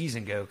 how'd your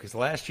season go? Because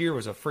last year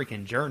was a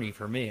freaking journey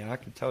for me, I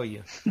can tell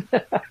you.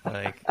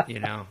 Like, you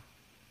know,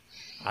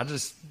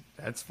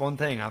 that's one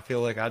thing. I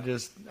feel like I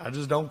just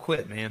don't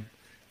quit, man.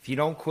 If you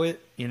don't quit,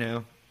 you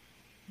know,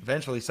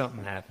 eventually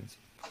something happens.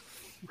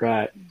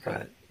 Right.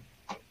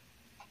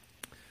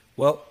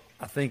 Well,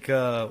 I think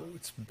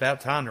it's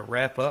about time to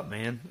wrap up,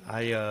 man.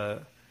 Why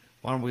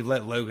don't we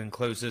let Logan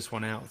close this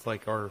one out with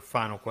like our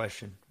final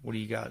question? What do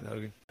you got,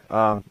 Logan?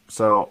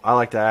 So I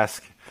like to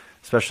ask,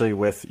 especially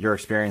with your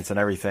experience and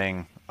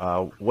everything,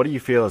 what do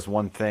you feel is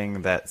one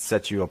thing that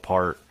sets you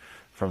apart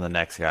from the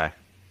next guy?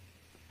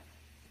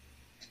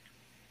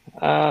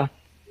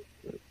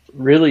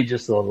 Really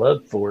just the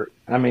love for it.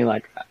 I mean,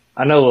 like,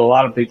 I know a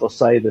lot of people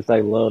say that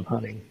they love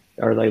hunting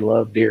or they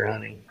love deer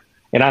hunting.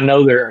 And I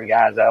know there are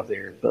guys out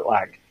there, but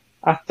like,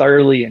 I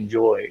thoroughly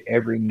enjoy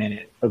every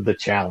minute of the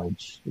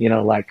challenge. You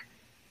know, like,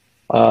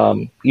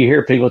 you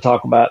hear people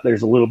talk about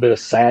there's a little bit of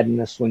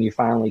sadness when you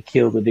finally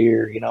kill the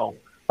deer, you know,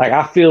 like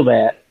I feel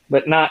that,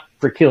 but not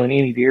for killing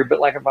any deer, but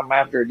like if I'm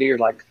after a deer,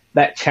 like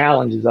that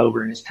challenge is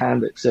over and it's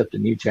time to accept a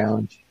new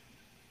challenge.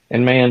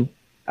 And man,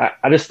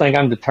 I just think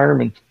I'm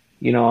determined.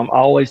 You know, I'm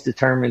always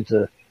determined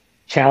to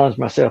challenge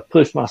myself,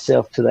 push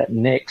myself to that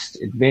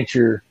next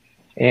adventure.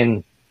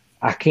 And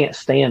I can't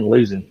stand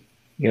losing,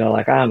 you know,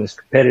 like I'm as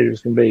competitive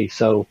as can be.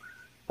 So,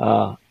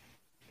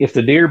 if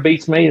the deer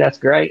beats me, that's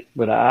great,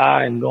 but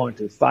I am going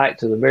to fight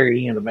to the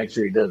very end to make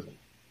sure he doesn't.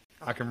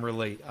 I can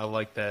relate. I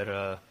like that.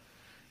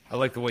 I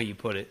like the way you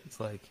put it. It's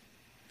like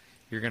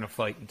you're going to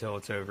fight until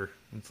it's over.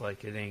 It's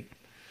like it ain't.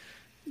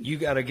 You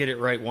got to get it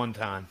right one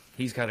time.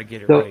 He's got to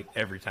get it right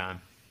every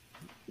time.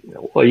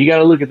 Well, you got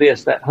to look at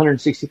this. That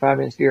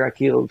 165-inch deer I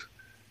killed,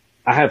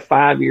 I have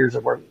 5 years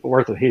of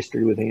worth of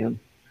history with him.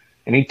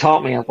 And he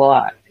taught me a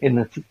lot in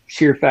the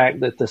sheer fact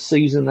that the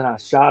season that I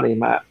shot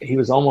him, he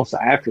was almost an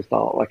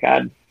afterthought. Like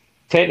I'd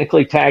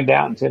technically tagged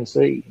out in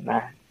Tennessee,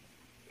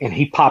 and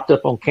he popped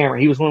up on camera.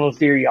 He was one of those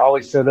deer. He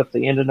always showed up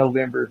the end of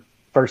November,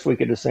 first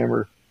week of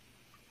December.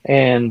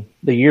 And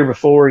the year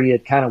before, he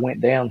had kind of went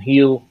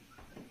downhill.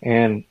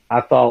 And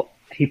I thought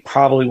he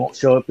probably won't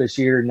show up this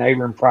year.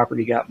 Neighboring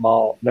property got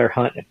bought. They're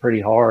hunting it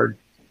pretty hard.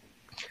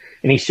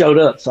 And he showed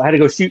up. So I had to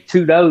go shoot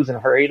 2 does in a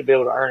hurry to be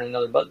able to earn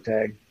another buck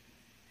tag.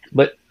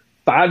 But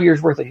 5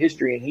 years worth of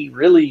history, and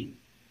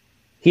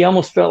he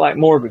almost felt like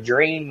more of a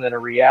dream than a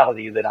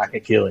reality that I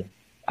could kill him.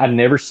 I'd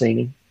never seen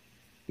him.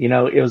 You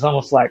know, it was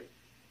almost like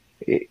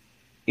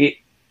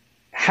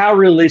how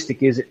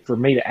realistic is it for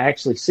me to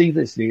actually see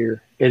this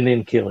deer and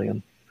then kill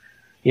him?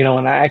 You know,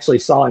 and I actually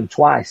saw him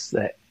twice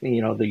that,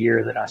 you know, the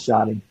year that I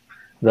shot him,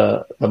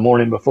 the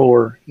morning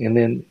before and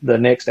then the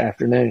next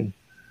afternoon.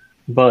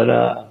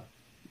 But,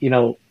 you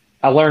know,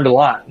 I learned a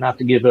lot not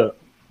to give up.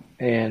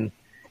 And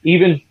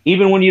even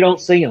when you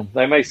don't see them,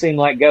 they may seem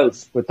like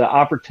ghosts, but the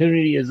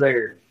opportunity is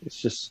there. It's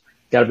just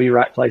got to be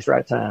right place,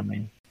 right time,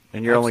 man.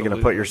 And you're only going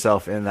to put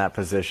yourself in that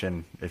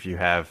position if you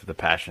have the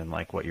passion,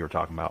 like what you were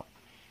talking about.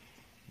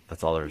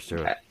 That's all there is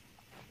to it.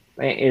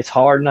 It's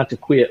hard not to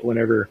quit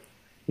whenever,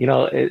 you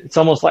know, it's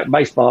almost like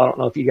baseball. I don't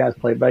know if you guys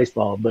play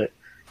baseball, but,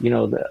 you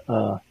know,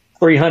 the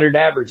 300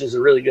 average is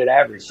a really good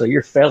average. So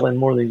you're failing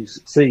more than you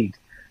succeed.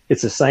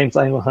 It's the same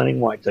thing with hunting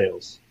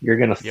whitetails. You're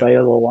going to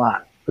fail a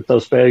lot, but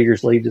those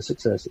failures lead to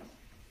successes.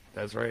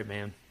 That's right,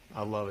 man.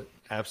 I love it.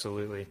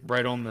 Absolutely.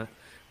 Right on the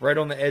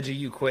edge of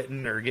you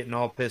quitting or getting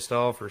all pissed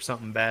off or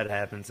something bad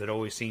happens. It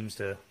always seems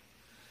to,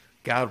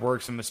 God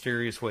works in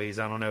mysterious ways.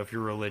 I don't know if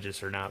you're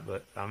religious or not,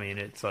 but I mean,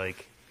 it's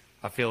like,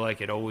 I feel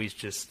like it always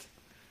just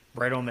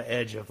right on the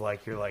edge of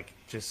like, you're like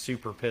just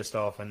super pissed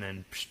off and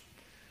then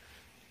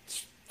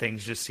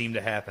things just seem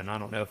to happen. I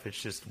don't know if it's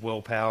just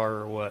willpower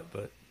or what,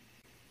 but.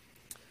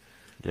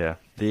 Yeah.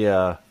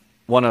 The,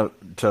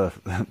 to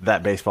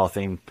that baseball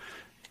theme,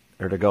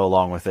 or to go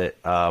along with it,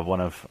 I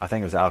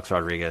think it was Alex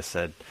Rodriguez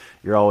said,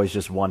 you're always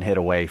just one hit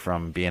away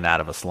from being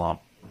out of a slump.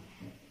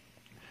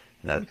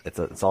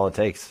 It's all it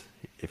takes.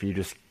 If you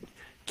just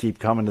keep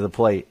coming to the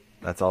plate,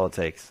 that's all it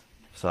takes.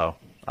 So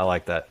I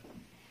like that.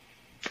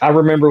 I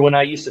remember when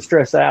I used to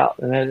stress out,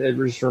 and it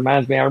just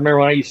reminds me, I remember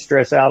when I used to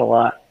stress out a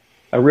lot.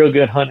 A real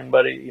good hunting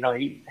buddy, you know,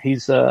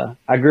 he's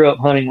I grew up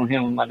hunting with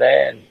him and my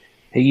dad.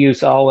 He used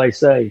to always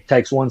say, it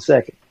takes 1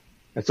 second.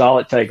 That's all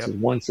it takes is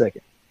 1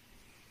 second.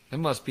 It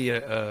must be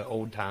a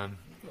old time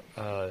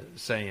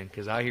saying,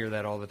 because I hear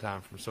that all the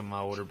time from some of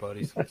my older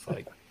buddies. It's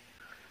like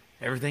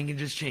everything can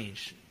just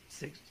change.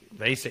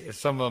 They say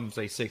some of them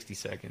say 60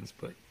 seconds,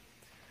 but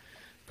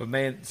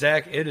man,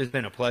 Zach, it has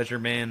been a pleasure,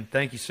 man.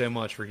 Thank you so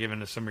much for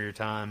giving us some of your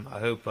time. I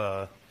hope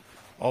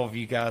all of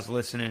you guys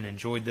listening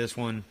enjoyed this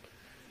one.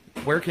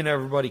 Where can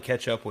everybody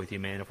catch up with you,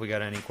 man? If we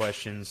got any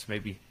questions,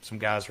 maybe some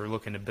guys are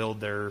looking to build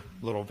their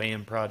little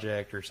van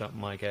project or something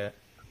like that.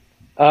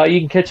 You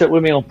can catch up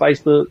with me on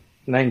Facebook.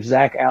 Name's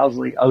Zach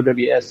Owsley,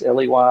 Owsley.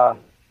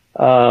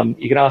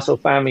 You can also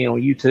find me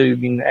on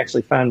YouTube. You can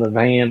actually find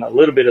a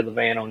little bit of the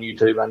van on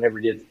YouTube. I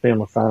never did film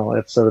a final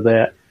episode of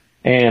that.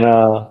 And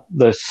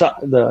the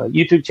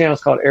YouTube channel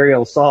is called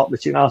Aerial Assault,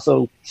 but you can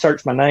also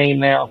search my name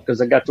now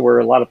because I got to where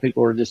a lot of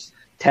people are just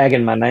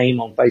tagging my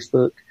name on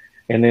Facebook.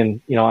 And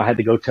then, you know, I had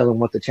to go tell them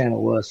what the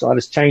channel was. So I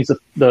just changed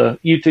the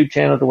YouTube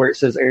channel to where it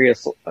says Aerial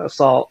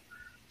Assault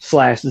 /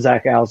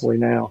 Zach Owsley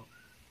now.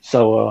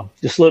 So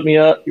just look me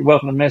up. You're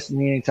welcome to message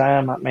me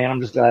anytime. Man, I'm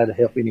just glad to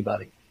help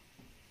anybody.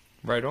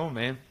 Right on,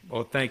 man.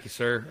 Well, thank you,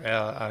 sir.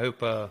 I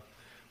hope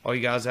all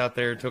you guys out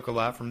there took a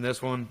lot from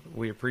this one.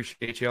 We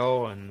appreciate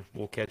y'all, and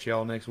we'll catch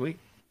y'all next week.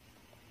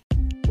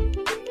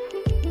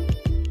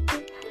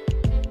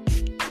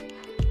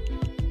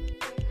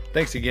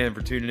 Thanks again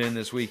for tuning in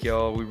this week,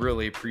 y'all. We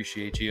really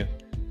appreciate you.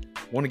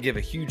 Want to give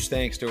a huge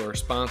thanks to our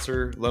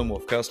sponsor, Lone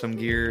Wolf Custom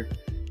Gear.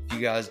 If you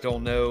guys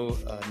don't know,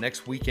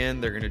 next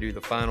weekend they're going to do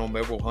the final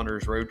Mobile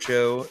Hunters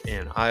Roadshow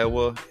in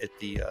Iowa at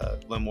the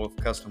Lone Wolf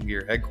Custom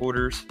Gear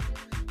headquarters.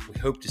 We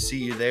hope to see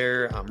you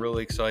there. I'm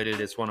really excited.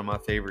 It's one of my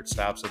favorite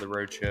stops of the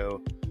roadshow.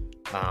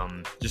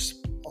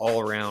 Just all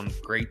around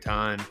great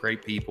time,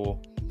 great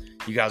people.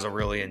 You guys will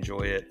really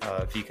enjoy it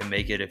if you can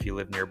make it, if you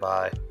live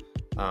nearby.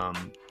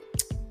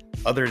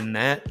 Other than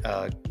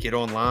that, get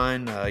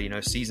online.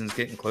 Season's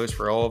getting close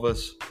for all of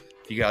us.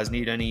 If you guys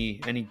need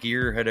any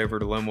gear, head over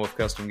to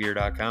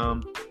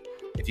lonewolfcustomgear.com.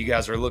 If you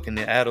guys are looking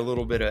to add a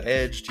little bit of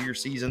edge to your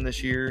season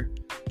this year,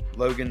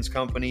 Logan's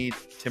company,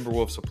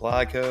 Timberwolf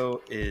Supply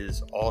Co.,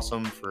 is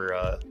awesome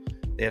for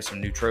they have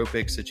some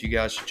nootropics that you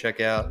guys should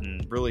check out,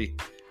 and really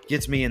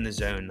gets me in the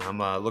zone. I'm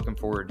looking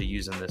forward to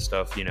using this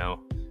stuff,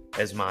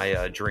 as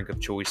my drink of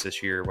choice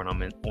this year when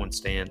I'm on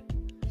stand.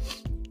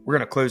 We're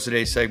going to close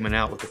today's segment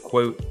out with a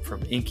quote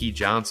from Inky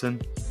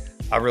Johnson.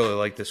 I really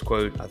like this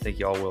quote. I think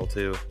y'all will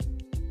too.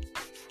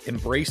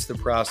 Embrace the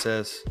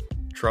process,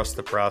 trust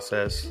the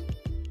process,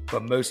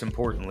 but most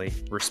importantly,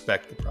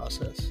 respect the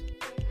process.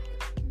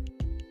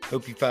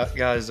 Hope you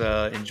guys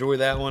enjoy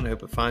that one.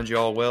 Hope it finds you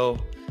all well.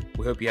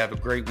 We hope you have a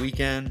great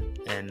weekend,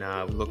 and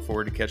we look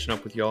forward to catching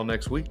up with you all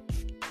next week.